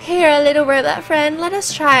 Here, little robot friend, let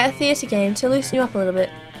us try a theatre game to loosen you up a little bit.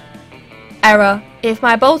 Error. If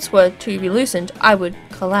my bolts were to be loosened, I would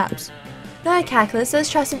collapse. No, Calculus, let's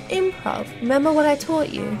try some improv. Remember what I taught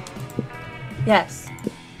you? Yes.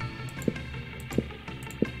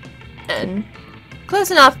 And close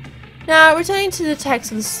enough. Now, returning to the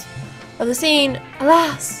text of the scene,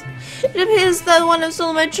 alas, it appears that one of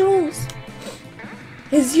stolen my jewels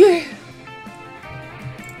is you.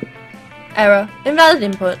 Error. Invalid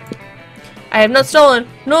input. I have not stolen,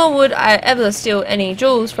 nor would I ever steal any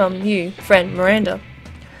jewels from you, friend Miranda.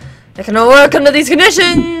 I cannot work under these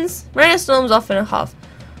conditions! Miranda storms off in a huff.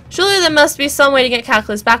 Surely there must be some way to get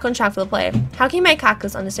Calculus back on track for the player. How can you make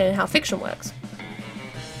Calculus understand how fiction works?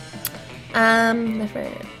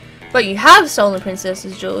 But you have stolen the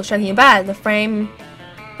princess's jewels, striking your bag. Then frame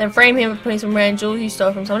him for putting some random jewels you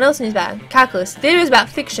stole from someone else in his bag. Calculus, theatre is about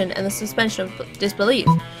fiction and the suspension of disbelief.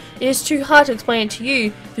 It is too hard to explain it to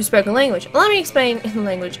you through spoken language. Let me explain in the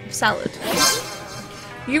language of salad.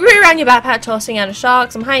 You root around your backpack, tossing out a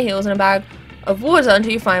shark, some high heels, and a bag of water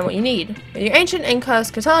until you find what you need. With your ancient and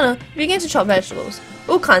cursed katana, you begin to chop vegetables.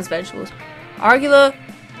 All kinds of vegetables. Arugula,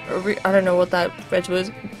 I don't know what that vegetable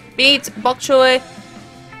is. Beets, bok choy,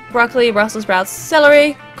 broccoli, Brussels sprouts,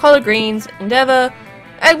 celery, collard greens, endeavour,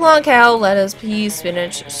 eggplant, kale, lettuce, peas,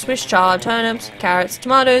 spinach, Swiss chard, turnips, carrots,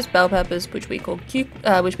 tomatoes, bell peppers, which we call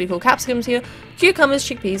capsicums here, cucumbers,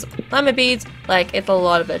 chickpeas, lima beans. Like, it's a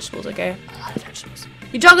lot of vegetables, okay? A lot of vegetables.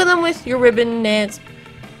 You juggle them with your ribbon dance.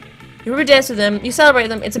 You ribbon dance with them. You celebrate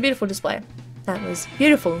them. It's a beautiful display. That was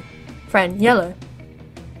beautiful, friend Yellow.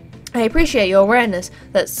 I appreciate your awareness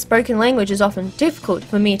that spoken language is often difficult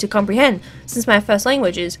for me to comprehend, since my first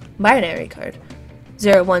language is binary code.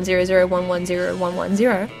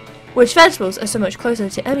 0100110110, which vegetables are so much closer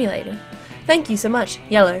to emulating. Thank you so much,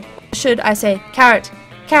 Yellow. Should I say carrot,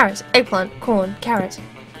 eggplant, corn, carrot?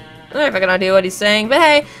 I don't have an idea what he's saying, but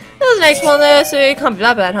hey, there's an eggplant there, so it can't be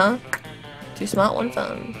that bad, huh? Too smart, one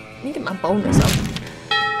fun. I need to get my boldness up.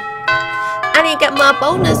 I need to get my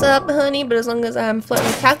boldness up, honey, but as long as I'm flirting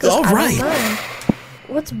with Calculus, I don't mind.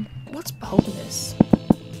 What's boldness?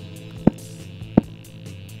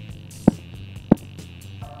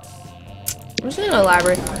 I'm just going to the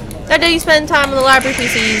library. That day you spend time in the library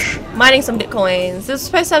PCs mining some bitcoins. This is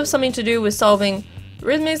supposed to have something to do with solving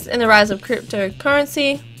rhythmics and the rise of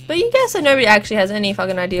cryptocurrency, but you guess that nobody actually has any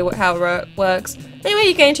fucking idea how it works. Anyway,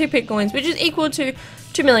 you gain 2 bitcoins, which is equal to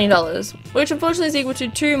 $2 million, which unfortunately is equal to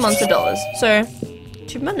 2 months of dollars. So,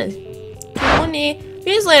 2 money. 2 money.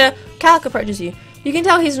 Years later, Calc approaches you. You can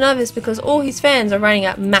tell he's nervous because all his fans are running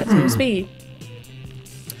at maximum speed.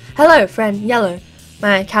 Hello, friend Yellow.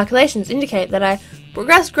 My calculations indicate that I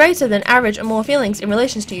progressed greater than average and more feelings in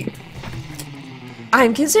relations to you. I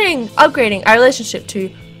am considering upgrading our relationship to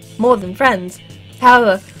more than friends.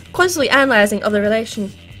 However, constantly analyzing of the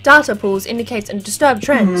relation data pools indicates a disturbed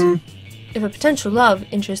trend. If a potential love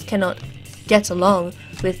interest cannot get along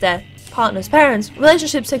with their partner's parents,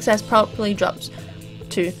 relationship success properly drops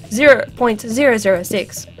to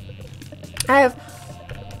 0.006.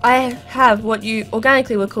 I have what you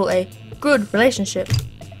organically would call a good relationship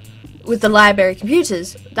with the library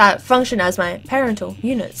computers that function as my parental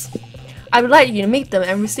units. I would like you to meet them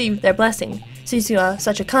and receive their blessing, since you are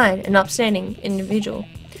such a kind and upstanding individual.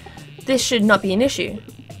 This should not be an issue.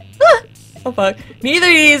 Oh fuck. Neither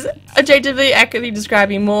is objectively accurately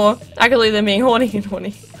describing more accurately than being horny and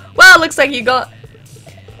horny. Well, looks like you got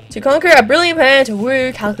to conquer a brilliant plan to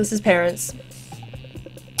woo Calculus's parents.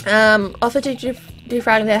 Offer to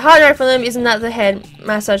defrag their hard drive for them. Isn't that the head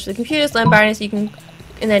massage the computers? Learn binary so you can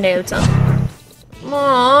in their native tongue.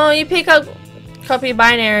 Aww, you pick up copy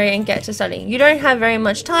binary and get to studying. You don't have very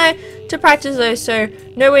much time to practice though, so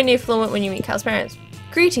nowhere near fluent when you meet Cal's parents.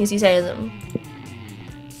 Greetings, you say to them.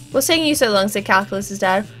 What's taking you so long, said Calculus's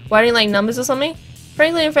dad. Why don't you like numbers or something?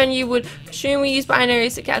 Frankly and friend, you would assume we use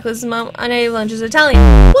binaries, said Calculus's mum. I know your lunch is Italian.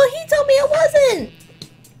 Well, he told me it wasn't!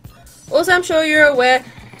 Also, I'm sure you're aware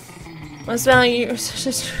what's about you. He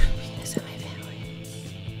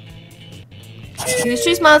was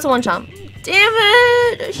 2 smiles and 1 charm. Damn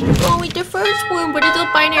it! I should have gone with the first one, but it's a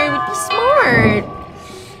binary would be smart.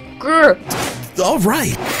 Grr.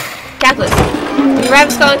 Alright. Calculus. When you arrive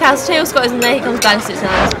at Scott and Castle's table, Scott isn't there, he comes back and sits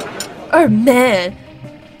down. Oh man.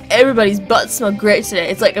 Everybody's butts smell great today.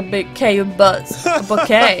 It's like a big cake of butts. A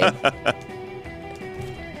bouquet.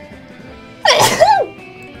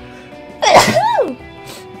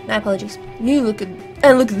 My apologies. You look at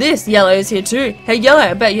this. Yellow is here too. Hey Yellow,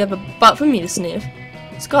 I bet you have a butt for me to sniff.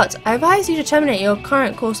 Scott, I advise you to terminate your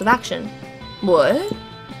current course of action. What?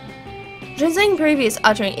 Translating previous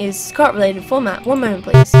uttering is Scott-related format. One moment,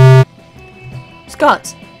 please.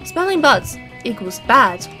 Scott, Smelling butts equals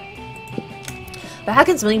bad. But how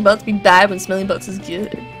can smelling butts be bad when smelling butts is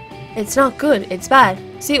good? It's not good, it's bad.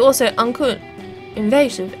 See also uncool,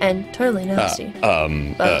 invasive, and totally nasty.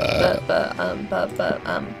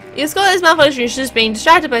 He's got his malfunction, he's just being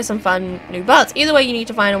distracted by some fun new butts. Either way, you need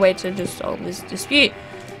to find a way to just solve this dispute.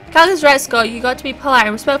 Calculus right, Scott, you got to be polite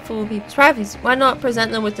and respectful of people's privacy. Why not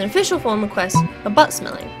present them with an official form request of butt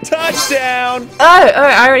smelling? Touchdown! Oh,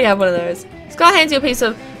 I already have one of those. Scott hands you a piece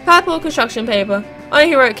of purple construction paper. On it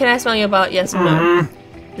he wrote, "Can I smell your butt? Yes or no?"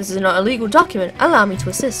 This is not a legal document. Allow me to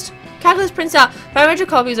assist. Calculus prints out 500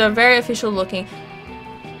 copies of a very official looking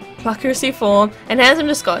accuracy form and hands them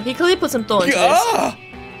to Scott. He clearly put some thought into this.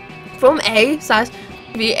 Form A, size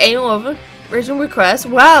B, anal of original request.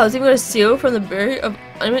 Wow, it's even got a seal from the Bureau of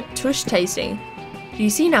Unlimited Tush Tasting. Do you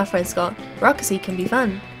see now, friend Scott? Bureaucracy can be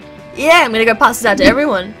fun. Yeah, I'm gonna go pass this out to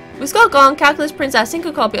everyone. With Scott gone, Calculus prints out a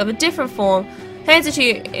single copy of a different form, hands it to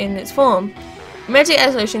you in its form. Romantic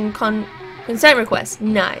isolation consent request.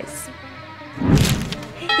 Nice.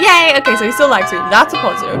 Yay! Okay, so he still likes you. That's a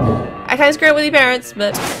positive. I kind of screw it with your parents,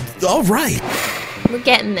 but All right. we're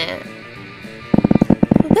getting there.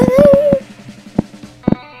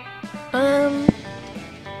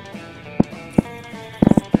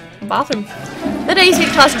 Bathroom. The day you see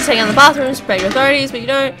the class, you take out the bathroom, spread your authorities, but you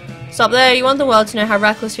don't stop there. You want the world to know how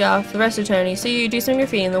reckless you are for the rest of eternity, so you do some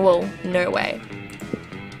graffiti in the wall. No way.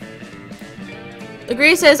 The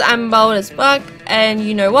Grease says I'm bold as fuck, and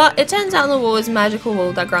you know what? It turns out the wall is a magical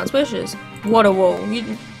wall that grants wishes. What a wall.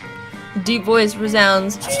 Deep voice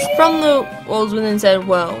resounds from the walls within said,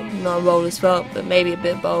 well, not bold as fuck, but maybe a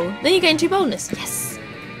bit bold. Then you gain 2 boldness. Yes!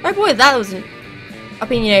 Oh boy, that was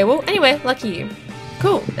opinionable. Anyway, lucky you.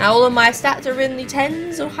 Cool. Now all of my stats are in the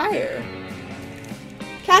 10s or higher.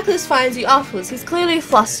 Calculus finds you afterwards. He's clearly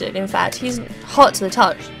flustered. In fact, he's hot to the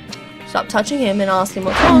touch. Stop touching him and ask him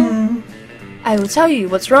what's wrong. I will tell you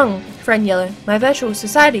what's wrong, friend Yellow. My virtual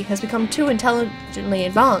society has become too intelligently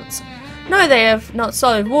advanced. No, they have not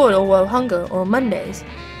solved war or world hunger or Mondays,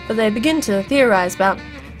 but they begin to theorize about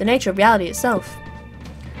the nature of reality itself.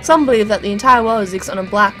 Some believe that the entire world exists on a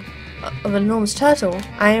black of an enormous turtle.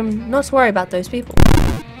 I am not worried about those people.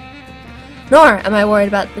 Nor am I worried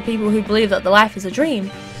about the people who believe that the life is a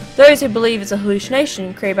dream. Those who believe it's a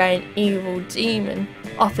hallucination created by an evil demon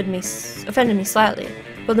offended me slightly.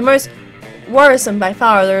 But the most worrisome by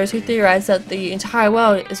far are those who theorize that the entire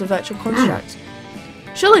world is a virtual construct.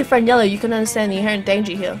 Surely, friend Yellow, you can understand the inherent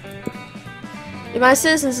danger here. If my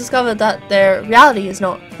citizens discover that their reality is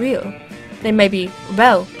not real, they may be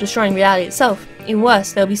rebel, destroying reality itself. Even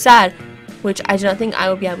worse, they'll be sad, which I do not think I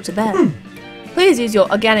will be able to bear. Please use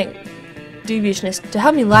your organic dubiousness to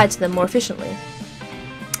help me lie to them more efficiently.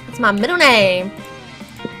 That's my middle name.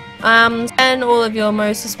 Send all of your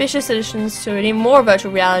most suspicious citizens to an even more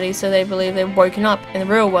virtual reality so they believe they've woken up in the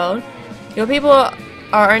real world. Your people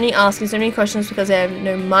are only asking so many questions because they have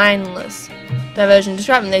no mindless diversion to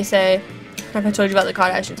distract them. They say, have I told you about the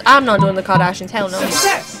Kardashians? I'm not doing the Kardashians, hell no.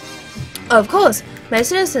 Success! Of course, my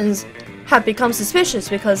citizens have become suspicious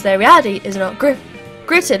because their reality is not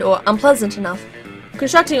gritted or unpleasant enough.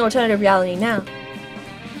 Constructing alternative reality now.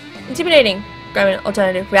 Intimidating, grabbing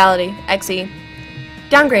alternative reality, XE.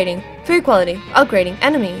 Downgrading, food quality, upgrading,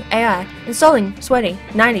 enemy, AI, installing, sweaty,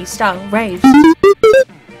 90s style, raves.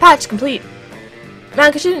 Patch complete.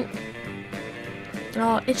 Malcontent.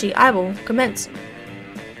 Oh, itchy, eyeball, commence.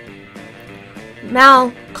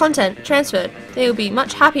 Content transferred. They will be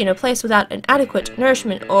much happier in a place without an adequate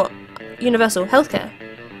nourishment or universal healthcare.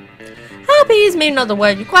 Happy is maybe not the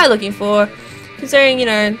word you're quite looking for, considering, you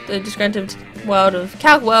know, the disgruntled world of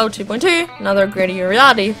Calc World 2.2, another grittier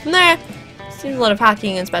reality. From there, seems a lot of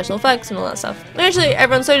hacking and special effects and all that stuff. Eventually,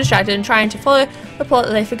 everyone's so distracted and trying to follow the plot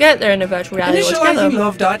that they forget they're in a virtual reality altogether. Initializing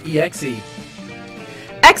love.exe.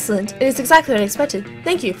 Excellent! It is exactly what I expected.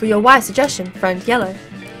 Thank you for your wise suggestion, friend Yellow.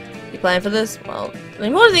 You plan for this? Well, the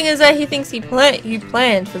important thing is that he thinks you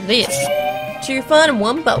planned for this. 2 fun and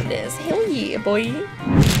 1 bonus. Hell yeah, boy.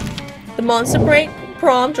 The monster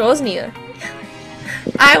prom draws near.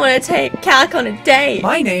 I want to take Calc on a date.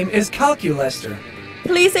 My name is Calculester.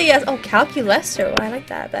 Please say yes. Oh, Calculester. I like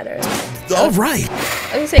that better. All right.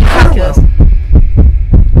 I was gonna say calculus.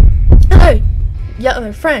 Hello,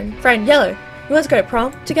 Yellow friend Yellow. You want to go to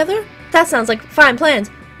prom together? That sounds like fine plans.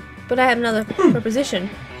 But I have another proposition.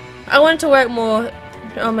 I want to work more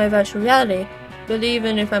on my virtual reality, but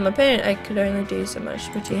even if I'm a parent, I could only do so much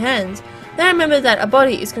with 2 hands. Then I remembered that a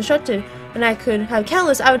body is constructed, and I could have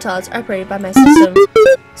countless avatars operated by my system.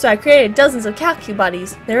 So I created dozens of calcu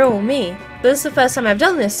bodies. They're all me. But this is the first time I've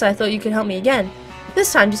done this, so I thought you could help me again.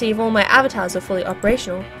 This time to see if all my avatars are fully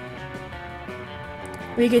operational.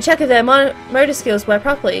 We could check if their motor skills work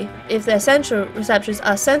properly, if their central receptors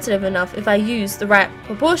are sensitive enough, if I use the right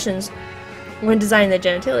proportions when designing their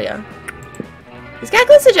genitalia. Is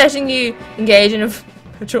calculus suggesting you engage in a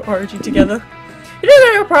virtual orgy together? You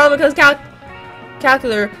don't go to a prom because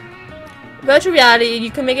calcular virtual reality,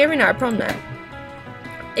 you can make every night a prom night.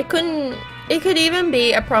 It could even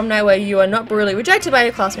be a prom night where you are not brutally rejected by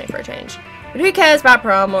your classmate for a change. But who cares about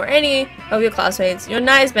prom or any of your classmates? Your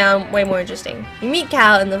night is bound way more interesting. You meet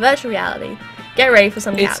Cal in the virtual reality. Get ready for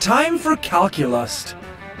some It's time for calculus.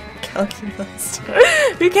 calculus.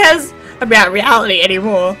 Who cares about reality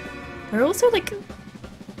anymore? They're also like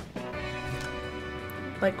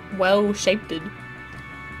well shaped.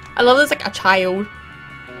 I love there's like a child.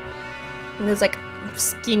 And there's like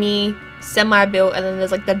skinny, semi-built, and then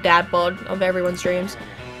there's like the dad bod of everyone's dreams.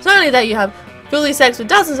 It's not only that you have fully sex with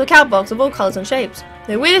dozens of cowboys of all colors and shapes.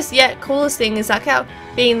 The weirdest yet coolest thing is that Cal,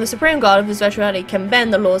 being the supreme god of his virtuality, can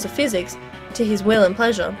bend the laws of physics to his will and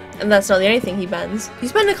pleasure. And that's not the only thing he bends. You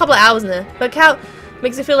spend a couple of hours in there, but Cal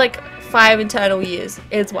makes it feel like 5 eternal years.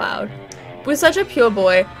 It's wild. With such a pure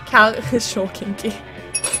boy, Cal is sure kinky.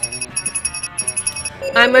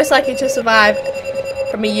 I'm most likely to survive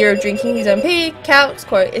from a year of drinking his own pee. Cal's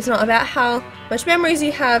quote, "It's not about how much memories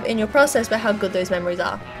you have in your process, but how good those memories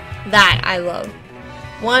are." That I love.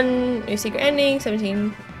 1 new secret ending,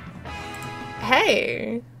 17.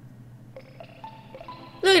 Hey.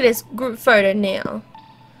 Look at this group photo now.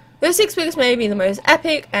 Those 6 weeks may be the most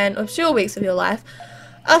epic and obscure weeks of your life.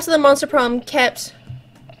 After the monster prom kept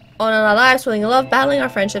on in our lives, falling in love, battling our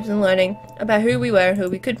friendships, and learning about who we were and who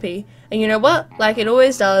we could be. And you know what? Like it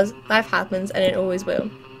always does, life happens and it always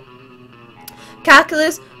will.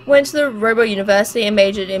 Calculus went to the Robo University and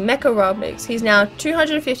majored in mecharobotics. He's now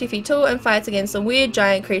 250 feet tall and fights against the weird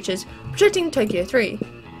giant creatures protecting Tokyo 3.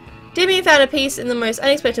 Demi found a peace in the most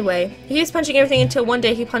unexpected way. He was punching everything until one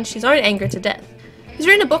day he punched his own anger to death. He's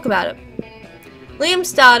written a book about it. Liam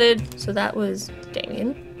started, so that was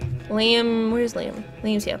Damien. Liam, where's Liam?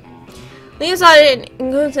 Liam's here. Liam started an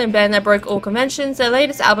inconsistent band that broke all conventions. Their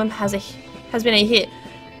latest album has been a hit.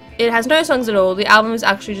 It has no songs at all. The album is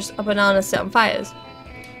actually just a banana set on fires.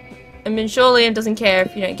 And I'm sure Liam doesn't care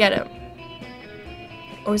if you don't get it.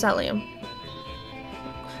 Or is that Liam?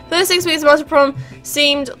 For the 6 weeks, Monster Prom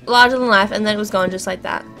seemed larger than life, and then it was gone just like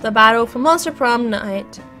that. The battle for Monster Prom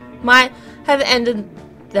night might have ended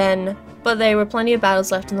then, but there were plenty of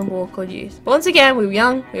battles left in the war called youth. But once again, we were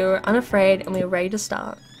young, we were unafraid, and we were ready to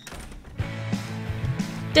start.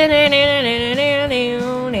 1,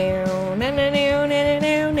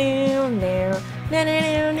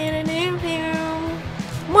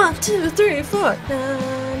 2, 3, 4.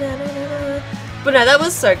 But no, that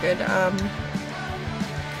was so good.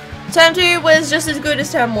 Term 2 was just as good as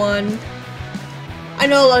Term 1. I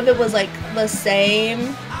know a lot of it was like the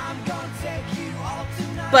same,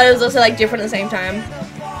 but it was also like different at the same time.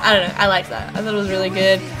 I don't know, I liked that. I thought it was really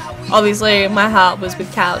good. Obviously, my heart was with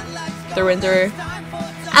Cal through and through.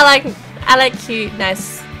 I like cute,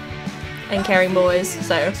 nice, and caring boys,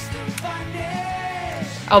 so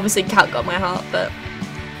obviously Cal got my heart, but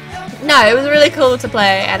no, it was really cool to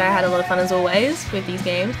play, and I had a lot of fun as always with these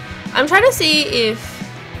games. I'm trying to see if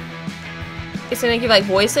it's gonna give like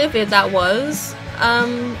voice if that was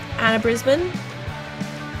Anna Brisbane.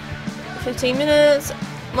 15 minutes,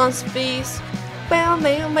 Monster Beast, bam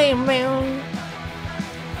bam bam bam.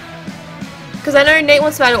 Because I know Nate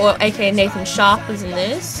Wants to Battle, or aka Nathan Sharp, was in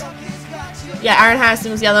this. Yeah, Aaron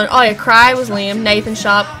Harrison was the other one. Oh yeah, Cry was Liam, Nathan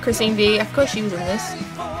Sharp, Christine V, of course she was in this.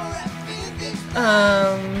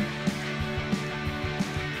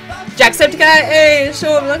 Jacksepticeye, hey,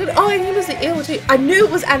 sure, I'm not gonna, oh, I knew it was the ill too. I knew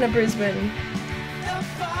it was Anna Brisbane.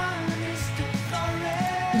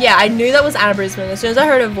 Yeah, I knew that was Anna Brisbane. As soon as I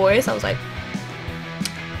heard her voice, I was like,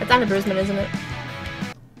 it's Anna Brisbane, isn't it?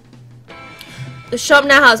 The shop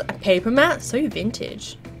now has a paper mat, so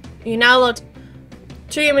vintage. You now load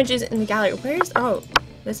 2 images in the gallery. Where is, oh,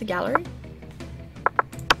 there's a gallery?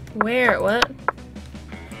 Where, what?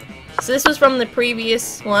 So this was from the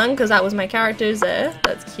previous one, because that was my characters there.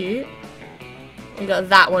 That's cute. We got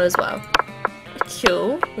that one as well.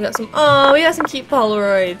 Cool. We got some, oh, we got some cute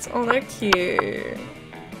Polaroids. Oh, they're cute.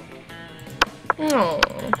 Oh.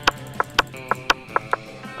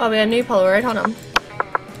 Oh, we got a new Polaroid, hold on.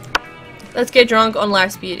 Let's get drunk on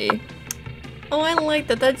life's beauty. Oh, I like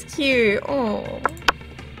that. That's cute. Oh,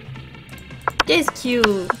 that's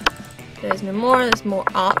cute. There's no more. There's more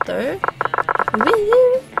art though.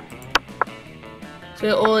 Woo! So we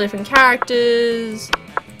got all the different characters.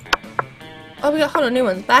 Oh, we got, hold on, new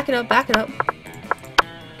ones. Back it up. Back it up.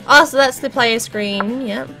 Oh, so that's the player screen.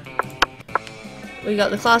 Yep. We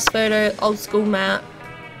got the class photo, old school map.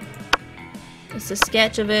 It's a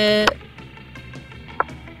sketch of it.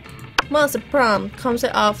 Monster Prom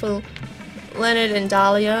concept art for Leonard and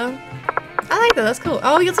Dahlia. I like that. That's cool.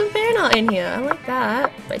 Oh, we got some fan art in here. I like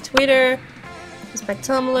that. By Twitter. It's by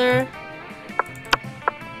Tumblr.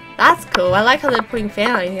 That's cool. I like how they're putting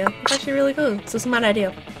fan art in here. It's actually really cool. It's a smart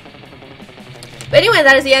idea. But anyway,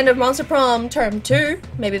 that is the end of Monster Prom Term 2.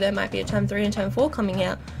 Maybe there might be a Term 3 and Term 4 coming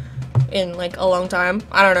out in like a long time.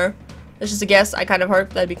 I don't know. It's just a guess. I kind of hope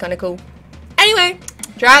that'd be kind of cool. Anyway,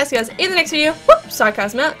 try see you guys in the next video. Whoop,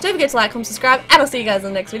 Sarcasm out. Don't forget to like, comment, subscribe, and I'll see you guys in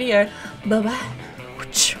the next video. Bye bye.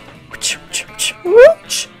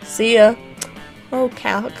 See ya. Oh,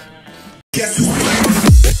 calc.